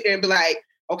saying? Just sit there and be like,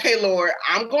 okay, Lord,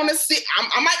 I'm going to sit.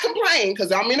 I might complain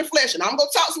because I'm in the flesh and I'm going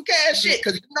to talk some cash shit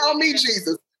because you know me,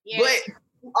 Jesus. But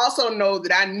you also know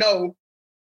that I know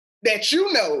that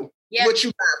you know what you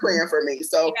got planned for me.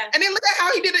 So, and then look at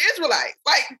how he did the Israelites.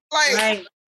 Like. Right.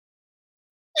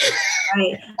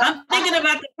 Right. I'm thinking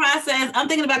about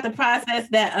the process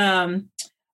that,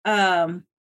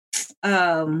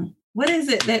 what is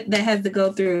it that has to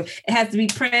go through? It has to be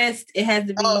pressed. It has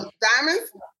to be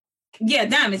diamonds. Yeah,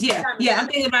 diamonds. Yeah. I'm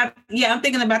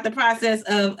thinking about the process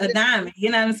of a diamond.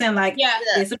 You know what I'm saying? Like,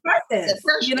 it's a process.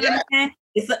 You know what I'm saying?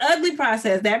 It's an ugly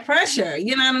process. That pressure.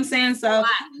 You know what I'm saying? So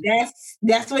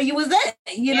that's where you was at.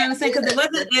 You know what I'm saying? Because it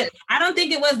wasn't. I don't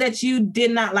think it was that you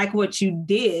did not like what you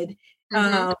did,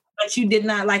 but you did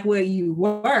not like where you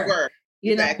were.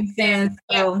 You know what I'm saying?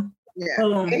 So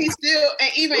and he still,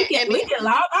 and even we can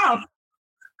log off.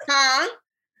 Huh?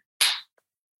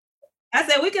 I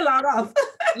said we can log off.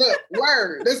 Look,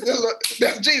 word.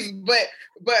 That's Jesus.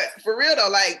 But for real though,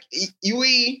 like he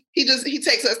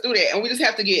takes us through that, and we just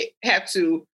have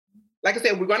to. Like I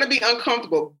said, we're going to be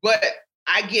uncomfortable, but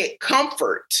I get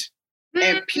comfort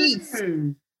and peace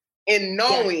in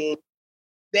knowing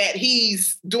that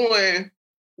he's doing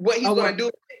what he's going to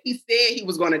do. He said he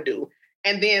was going to do.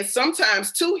 And then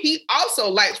sometimes too, he also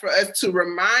likes for us to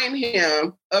remind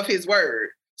him of his word.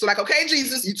 So like, okay,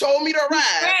 Jesus, you told me to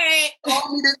rise. Right. You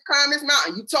told me to climb this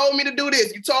mountain. You told me to do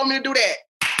this. You told me to do that.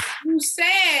 You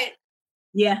said.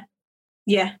 Yeah.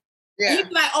 Yeah. You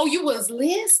be like, oh, you was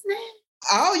listening?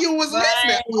 Oh, you was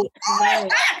listening.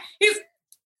 Right. Say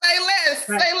less.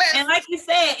 Right. Say less. And like you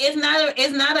said,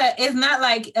 it's not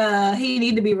like he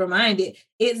need to be reminded.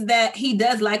 It's that he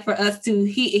does like for us to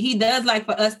he does like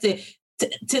for us to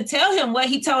tell him what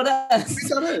he told us.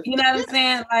 You know what I'm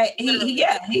saying? Like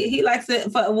he likes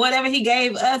it for whatever he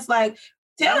gave us. Like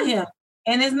tell him.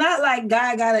 And it's not like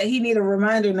God he need a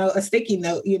reminder note, a sticky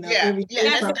note. You know.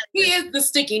 He is the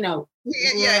sticky note.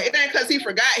 Yeah, it ain't because he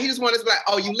forgot. He just wanted to be like,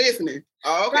 "Oh, you listening?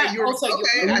 Oh, okay, right. you're also,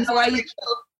 okay." You know why you?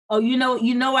 Oh, you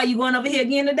know why you going over here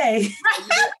again today?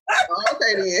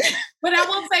 Okay, then. But I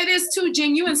will say this too,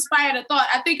 Jen. You inspired a thought.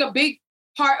 I think a big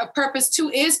part of purpose too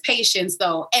is patience,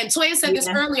 though. And Toya said this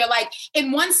earlier. Like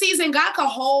in one season, God could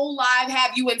whole live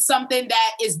have you in something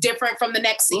that is different from the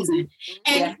next season.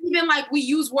 And even like we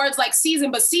use words like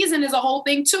season, but season is a whole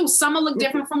thing too. Summer look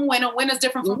different from winter. Winter's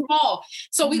different from fall.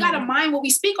 So we got to mind what we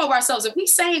speak over ourselves. If we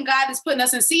saying God is putting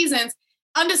us in seasons,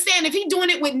 understand if He's doing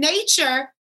it with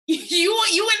nature. You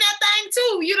in that thing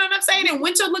too. You know what I'm saying? And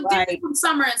winter look different from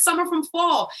summer and summer from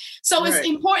fall. So it's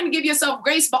important to give yourself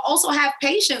grace, but also have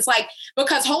patience. Like,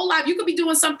 because whole life, you could be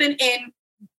doing something in,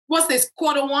 what's this,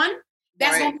 quarter one?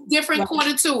 That's going to be different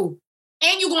quarter two.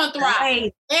 And you're going to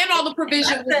thrive. And all the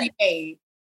provision will be made.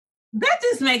 That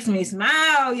just makes me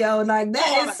smile, yo. Like,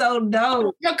 that is so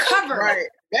dope. You're covered. Right.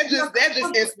 That just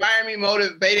inspired me,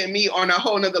 motivated me on a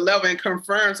whole nother level and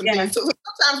confirmed some things. So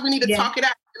sometimes we need to talk it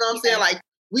out. You know what I'm saying? Like,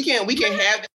 we can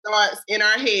have the thoughts in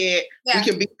our head. We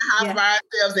can be in the house by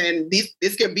ourselves, and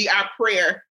this can be our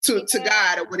prayer to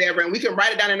God or whatever. And we can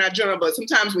write it down in our journal. But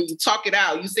sometimes when you talk it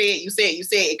out, you say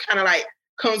it kind of like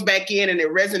comes back in and it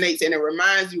resonates and it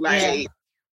reminds you like, hey,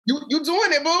 you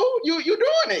doing it, boo. You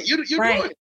doing it. You doing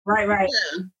it. Right.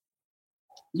 Yeah.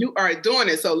 You are doing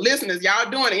it. So listeners, y'all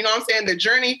doing it. You know what I'm saying? The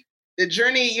journey,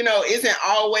 you know, isn't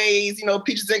always, you know,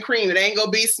 peaches and cream. It ain't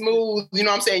gonna be smooth. You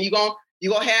know what I'm saying? You're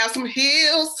gonna have some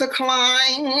hills to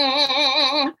climb.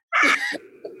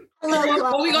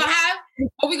 What we gonna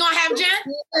have, Jen?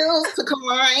 Hills to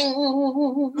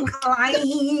climb.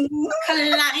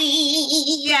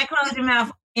 Yeah, close your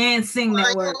mouth and sing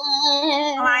that word.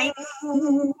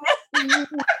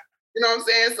 You know what I'm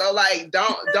saying? So like,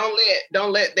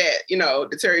 don't let that, you know,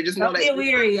 deter you. Just know don't get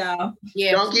weary, y'all.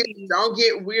 Yeah. Don't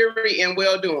get weary in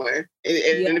well doing. And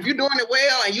if you're doing it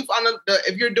well, and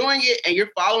if you're doing it and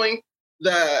you're following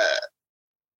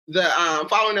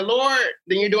following the Lord,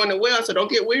 then you're doing it well. So don't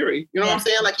get weary. You know what I'm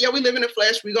saying? Like, we live in the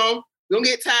flesh. We gonna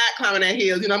get tired climbing that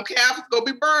hills. You know, them calves gonna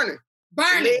be burning.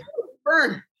 Burning.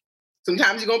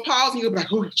 Sometimes you're gonna pause and you're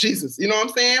like, oh Jesus, you know what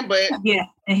I'm saying? But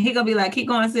and he gonna be like, keep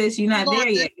going, sis, you're not there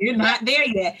yet. You're not there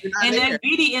yet. And there's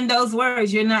beauty in those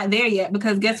words, you're not there yet,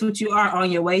 because guess what, you are on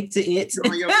your way to it. You're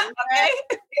on your way.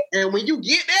 Okay. And when you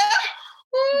get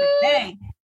there,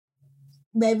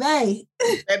 baby.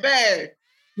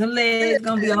 The legs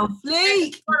gonna be on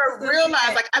fleek. You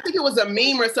realize, like, I think it was a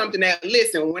meme or something that,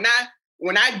 listen, when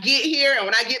I get here and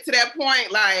when I get to that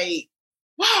point, like,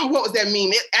 wow, what was that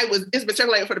meme? It's been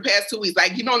circulating for the past 2 weeks.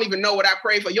 Like, you don't even know what I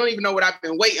prayed for. You don't even know what I've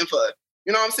been waiting for.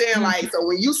 You know what I'm saying? Mm-hmm. Like, so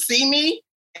when you see me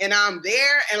and I'm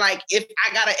there, and like, if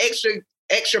I got an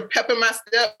extra pep in my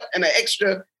step and an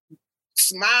extra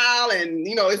smile, and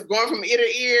you know, it's going from ear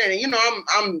to ear, and you know,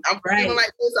 I'm feeling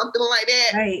like this, I'm feeling like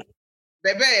that. Right.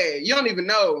 Baby, you don't even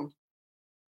know.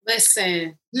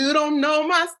 Listen. You don't know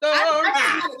my story.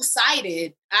 I'm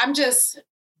excited.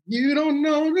 You don't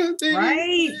know the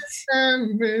things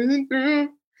I've been through.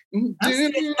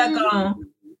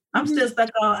 I'm still stuck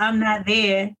on I'm not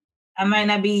there. I might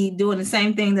not be doing the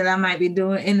same thing that I might be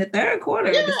doing in the third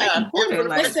quarter. Yeah, the second quarter.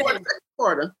 Second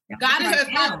quarter. God is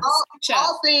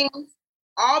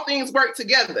all things work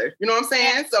together. You know what I'm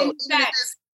saying? So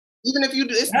even if you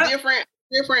do, it's different.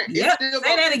 Yep.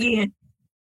 Say that again.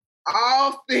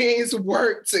 All things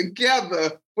work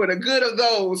together for the good of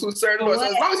those who serve the Lord. So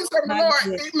as long as you serve the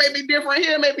Lord, it may be different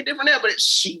here, may be different there, but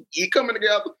it's coming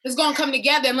together. It's going to come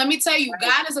together. And let me tell you,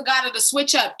 God is a God of the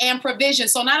switch up and provision.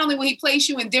 So not only will He place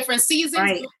you in different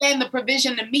seasons, and the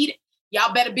provision to meet it.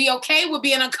 Y'all better be okay with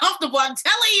being uncomfortable. I'm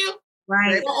telling you.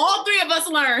 Right. Well, all three of us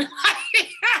learn.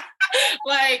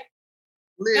 Like,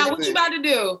 listen, now what you about to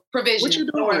do? Provision. What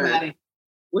you doing? Don't worry about it.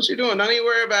 What you doing? Don't even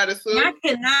worry about it, Sue. I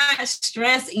cannot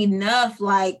stress enough,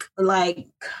 like,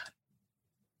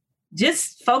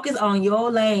 just focus on your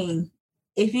lane.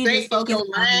 If you just focus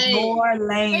on your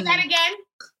lane. Say that again.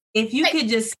 If you could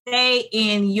just stay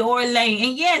in your lane.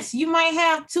 And yes, you might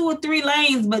have 2 or 3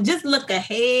 lanes, but just look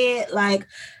ahead. Like,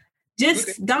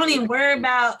 Just don't even worry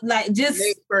about like just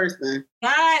next person.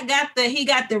 God got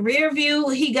the rear view,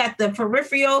 he got the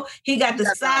peripheral, he got the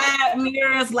side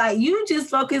mirrors. Like you just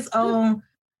focus on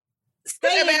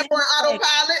staying that for an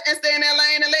autopilot and stay in that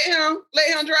lane and let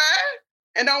him drive.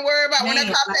 And don't worry about when that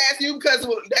car passed you, because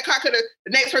that car the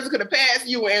next person could have passed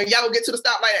you and y'all will get to the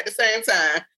stoplight at the same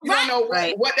time. You don't know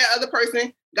what that other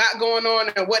person got going on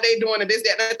and what they doing and this,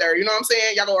 that, and the third. You know what I'm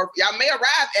saying? Y'all may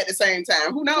arrive at the same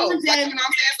time. Who knows? Like, you know what I'm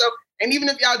saying? So, and even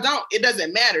if y'all don't, it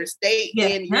doesn't matter. Stay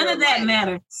in your none of that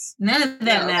matters. None of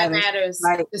that matters.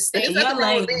 Like, stay in your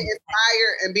lane. Being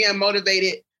inspired and being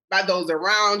motivated by those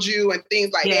around you and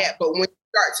things like that. But when you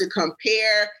start to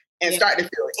compare and start to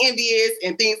feel envious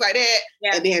and things like that,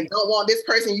 and then don't want this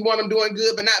person, you want them doing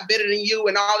good but not better than you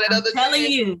and all that other stuff.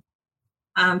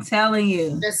 I'm telling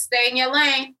you. Just stay in your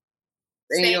lane.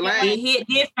 Stay in your lane. It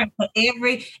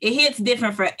hits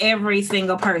different for every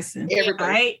single person.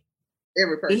 Right?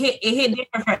 Every person. It hit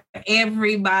different for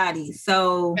everybody.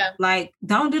 So like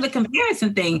don't do the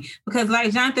comparison thing, because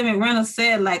like Jonathan McReynolds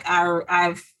said, like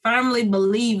I firmly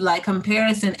believe like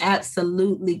comparison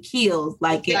absolutely kills.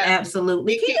 Like it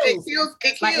absolutely kills. It kills.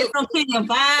 Like it's gonna kill your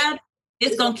vibe.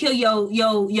 It's gonna kill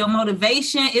your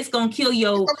motivation. It's gonna kill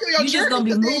you just gonna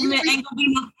be moving.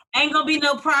 Ain't gonna be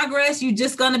no progress. You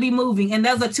just gonna be moving. And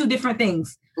those are two different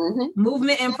things. Mm-hmm.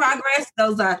 Movement and progress,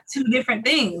 those are two different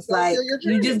things. Like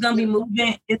you're just gonna be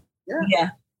moving. You're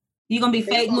gonna be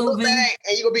fake moving.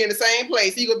 And you're gonna be in the same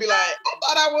place. You're gonna be like, I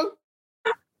thought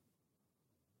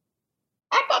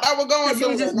I was going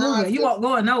somewhere. You just moving. You won't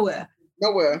going nowhere.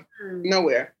 Nowhere.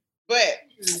 But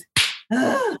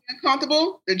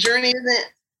uncomfortable. The journey isn't.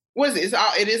 What is it?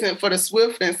 It isn't for the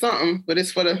swift and something, but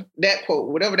it's for that quote,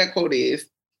 whatever that quote is.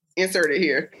 Insert it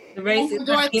here. The race is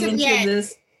not given to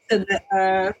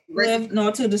the swift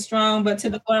nor to the strong, but to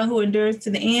the one who endures to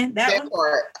the end. That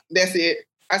part. That's it.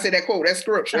 I said that quote. That's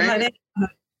scripture. Insert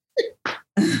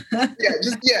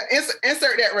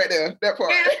that right there. That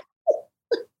part.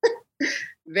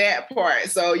 That part.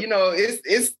 So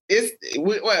it's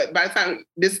what by the time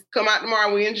this come out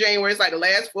tomorrow, we in January. It's like the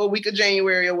last full week of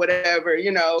January or whatever.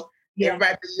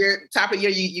 Everybody, top of year,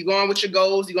 you going with your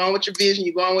goals, you going with your vision,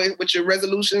 you going with your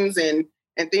resolutions and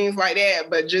things like that.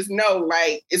 But just know,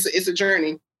 like it's a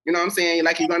journey. You know what I'm saying?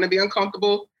 Like you're going to be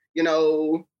uncomfortable.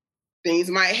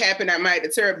 Things might happen that might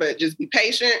deter, but just be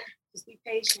patient. Just be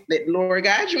patient. Let the Lord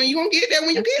guide you, and you're gonna get there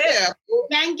when you get there.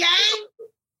 Gang, gang.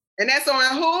 And that's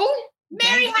on who?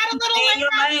 Mary had a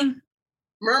little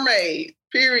mermaid.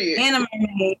 Period. And a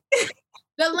mermaid.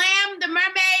 The lamb, the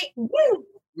mermaid. Woo.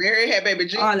 Mary had baby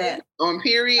Jesus. All that. On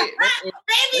period. Baby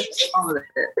Jesus. All that.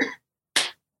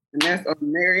 And that's on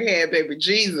Mary had baby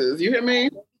Jesus. You hear me?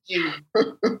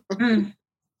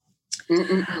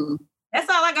 That's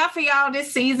all I got for y'all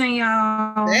this season,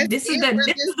 y'all. This is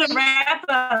the wrap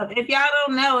up. If y'all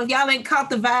don't know, if y'all ain't caught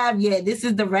the vibe yet, this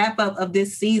is the wrap up of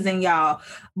this season, y'all.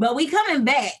 But we coming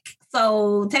back.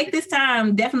 So take this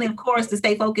time, definitely, of course, to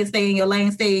stay focused, stay in your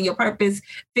lane, stay in your purpose,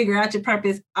 figure out your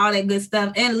purpose, all that good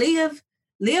stuff, and live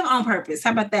on purpose.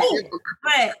 How about that?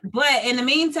 But in the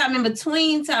meantime, in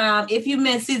between time, if you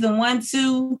missed season 1,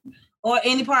 2, or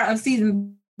any part of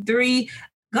season 3,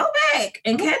 go back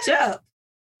and catch up.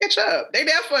 Catch up. They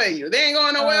there for you. They ain't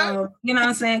going nowhere. You know what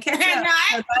I'm saying? Catch up.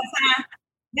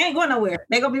 They ain't going nowhere.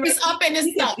 They gonna be up and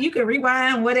it's stuck. You can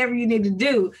rewind whatever you need to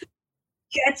do.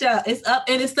 Catch up. It's up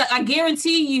and it's stuck. I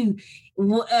guarantee you,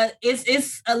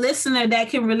 it's a listener that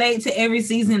can relate to every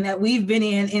season that we've been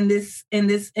in this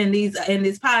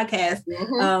podcast.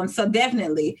 Mm-hmm. So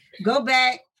definitely go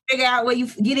back, figure out where you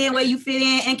get in, where you fit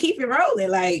in, and keep it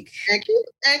rolling. Like and keep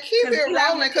it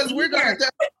rolling because we're gonna.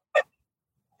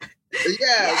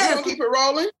 We're gonna keep it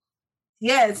rolling.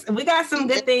 Yes, we got some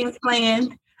good things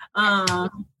planned.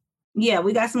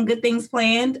 We got some good things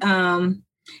planned.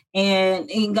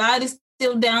 And God is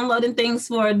still downloading things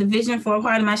for the Vision for a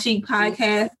Part of My Chic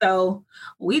podcast. So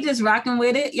we just rocking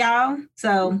with it, y'all.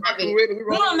 So we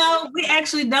don't know. We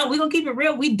actually don't. We're gonna keep it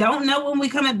real. We don't know when we're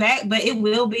coming back, but it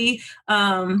will be you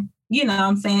know what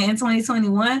I'm saying, in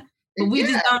 2021. But we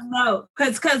just don't know.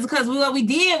 Cause what we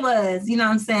did was, you know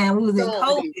what I'm saying, we was in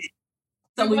COVID.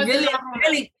 So we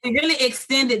really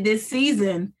extended this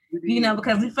season, you know,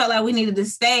 because we felt like we needed to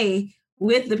stay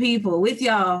with the people, with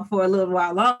y'all for a little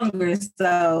while longer.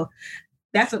 So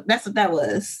that's what that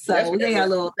was. So we got a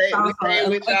little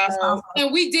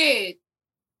and we did.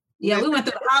 Yeah, we went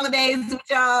through the holidays with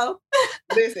y'all.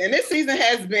 Listen, this season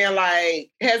has been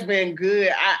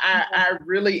good. I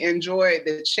really enjoyed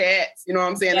the chats, you know what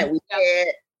I'm saying, that we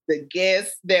had. The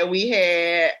guests that we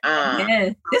had.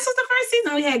 Yes. This was the first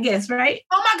season we had guests, right?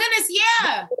 Oh my goodness,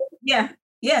 yeah.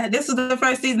 Yeah. This was the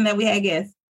first season that we had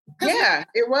guests. Yeah,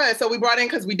 it was. So we brought in,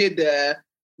 because we did the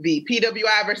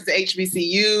PWI versus the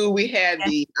HBCU. We had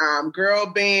the girl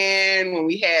band when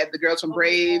we had the girls from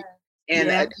Brave and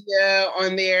Adia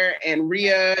on there and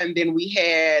Rhea. And then we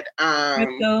had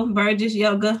Burgess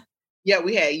Yoga. Yeah,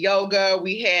 we had yoga.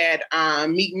 We had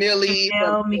Meek Millie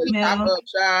from the Pop-Up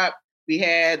Shop. We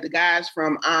had the guys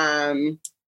from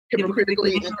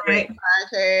Hypocritically Incorrect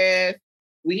Podcast.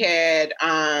 We had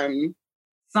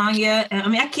Sonya. I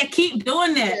mean, I can't keep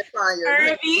doing that.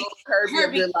 Herbie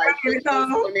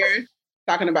on there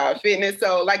talking about fitness.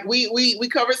 So like we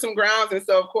covered some grounds, and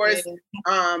so of course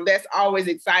that's always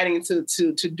exciting to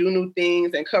do new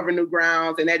things and cover new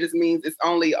grounds, and that just means it's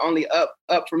only up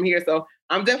from here. So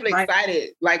I'm definitely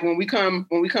excited. Like when we come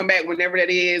back, whenever that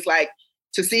is, like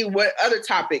to see what other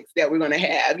topics that we're going to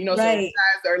have. You know, so if you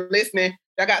guys are listening,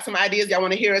 y'all got some ideas, y'all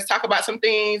want to hear us talk about some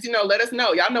things, you know, let us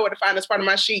know. Y'all know where to find us, Part of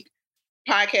My Chic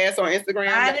podcast on Instagram.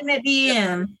 Slide in the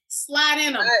DM. Slide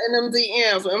in them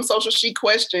DMs with them social chic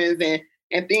questions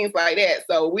and things like that.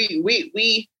 So we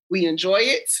enjoy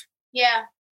it. Yeah.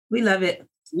 We love it.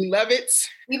 We love it.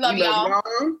 We love y'all.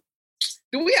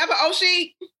 Do we have an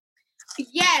O-Sheet?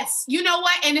 Yes. You know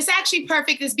what? And it's actually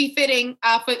perfect. It's befitting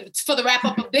for the wrap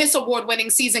up of this award-winning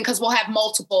season, because we'll have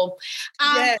multiple.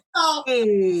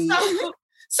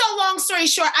 So long story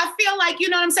short, I feel like, you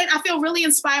know what I'm saying? I feel really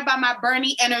inspired by my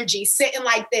Bernie energy sitting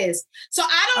like this. So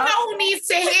I don't know who needs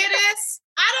to hear this.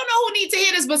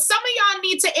 But some of y'all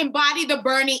need to embody the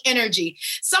Bernie energy.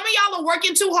 Some of y'all are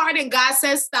working too hard and God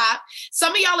says stop.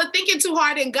 Some of y'all are thinking too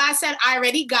hard and God said, I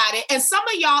already got it. And some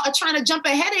of y'all are trying to jump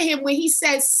ahead of him when he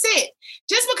says sit.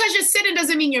 Just because you're sitting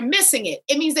doesn't mean you're missing it.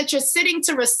 It means that you're sitting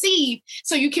to receive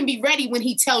so you can be ready when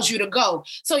he tells you to go.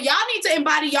 So y'all need to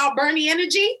embody y'all Bernie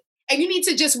energy. And you need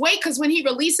to just wait, because when he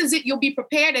releases it, you'll be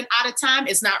prepared, and out of time,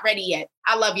 it's not ready yet.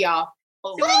 I love y'all.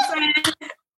 See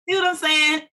what I'm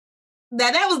saying?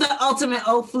 That was the ultimate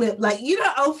O-flip. Like, you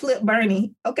don't O-flip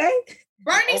Bernie, okay?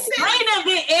 Bernie said... Bernie done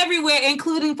been everywhere,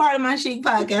 including Part of My Chic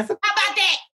podcast.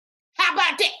 How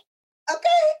about that?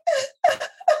 Okay.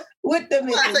 With the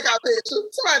Somebody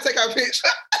take our picture.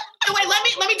 Wait,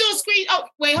 let me do a screen. Oh,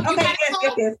 wait. Okay,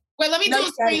 yes. Wait, let me do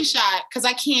a screenshot, because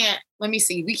I can't. Let me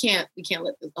see. We can't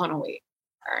let this. Oh no, wait.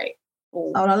 All right.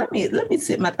 Hold on. Let me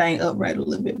sit my thing upright a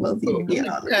little bit.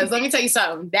 Because let me tell you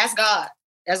something. That's God.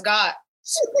 That's God.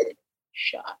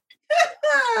 Shot.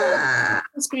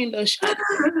 Screen little shot.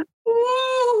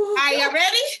 Are y'all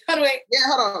ready? Hold on, wait. Yeah,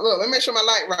 hold on. Look, let me make sure my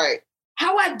light right.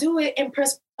 How I do it and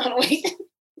press. Hold on, wait.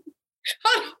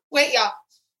 Hold on. Wait, y'all.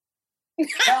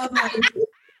 I'm gonna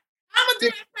do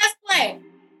it. Press play.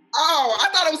 Oh, I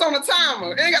thought it was on the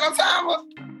timer. It ain't got no timer.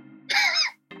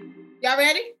 Y'all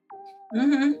ready?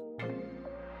 Mm-hmm.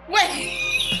 Wait.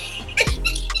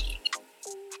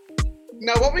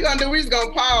 No, what we're gonna do, we're just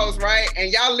gonna pause, right? And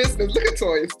y'all listeners, look at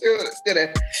Toya, still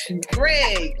there.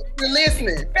 Greg, you're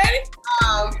listening. Ready?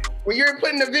 When you're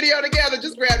putting the video together,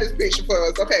 just grab this picture for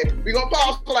us. Okay, we're gonna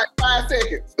pause for like 5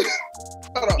 seconds.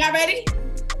 Hold on. Y'all ready?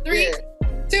 3,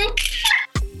 2.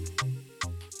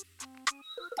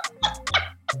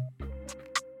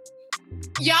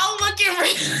 Y'all looking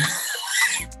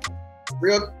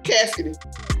real casket.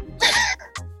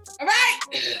 All right.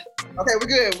 Okay, we're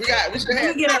good. We should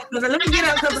have. Let me get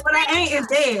up, because what I ain't is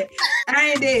dead. I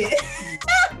ain't dead.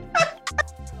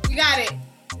 You got it.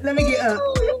 Let me get up.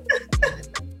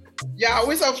 Y'all,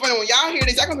 we're so funny. When y'all hear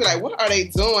this, y'all gonna be like, what are they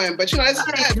doing? But you know,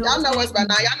 y'all know us by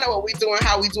now. Y'all know what we doing,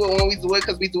 how we do it, when we do it,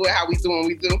 because we do it, how we do it, when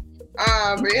we do.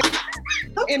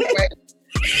 But anyway.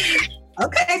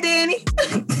 Okay, Danny.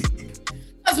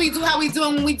 Because we do how we do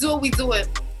it, when we do it, we do it.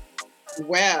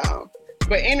 Wow.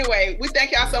 But anyway, we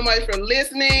thank y'all so much for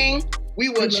listening. We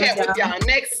will chat with y'all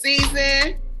next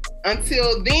season.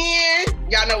 Until then,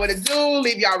 y'all know what to do.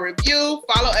 Leave y'all review.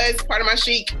 Follow us, Part of My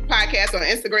Chic podcast on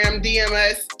Instagram. DM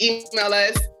us, email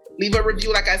us, leave a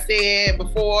review like I said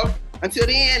before. Until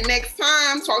then, next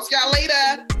time, talk to y'all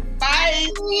later. Bye.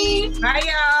 Bye,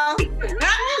 y'all.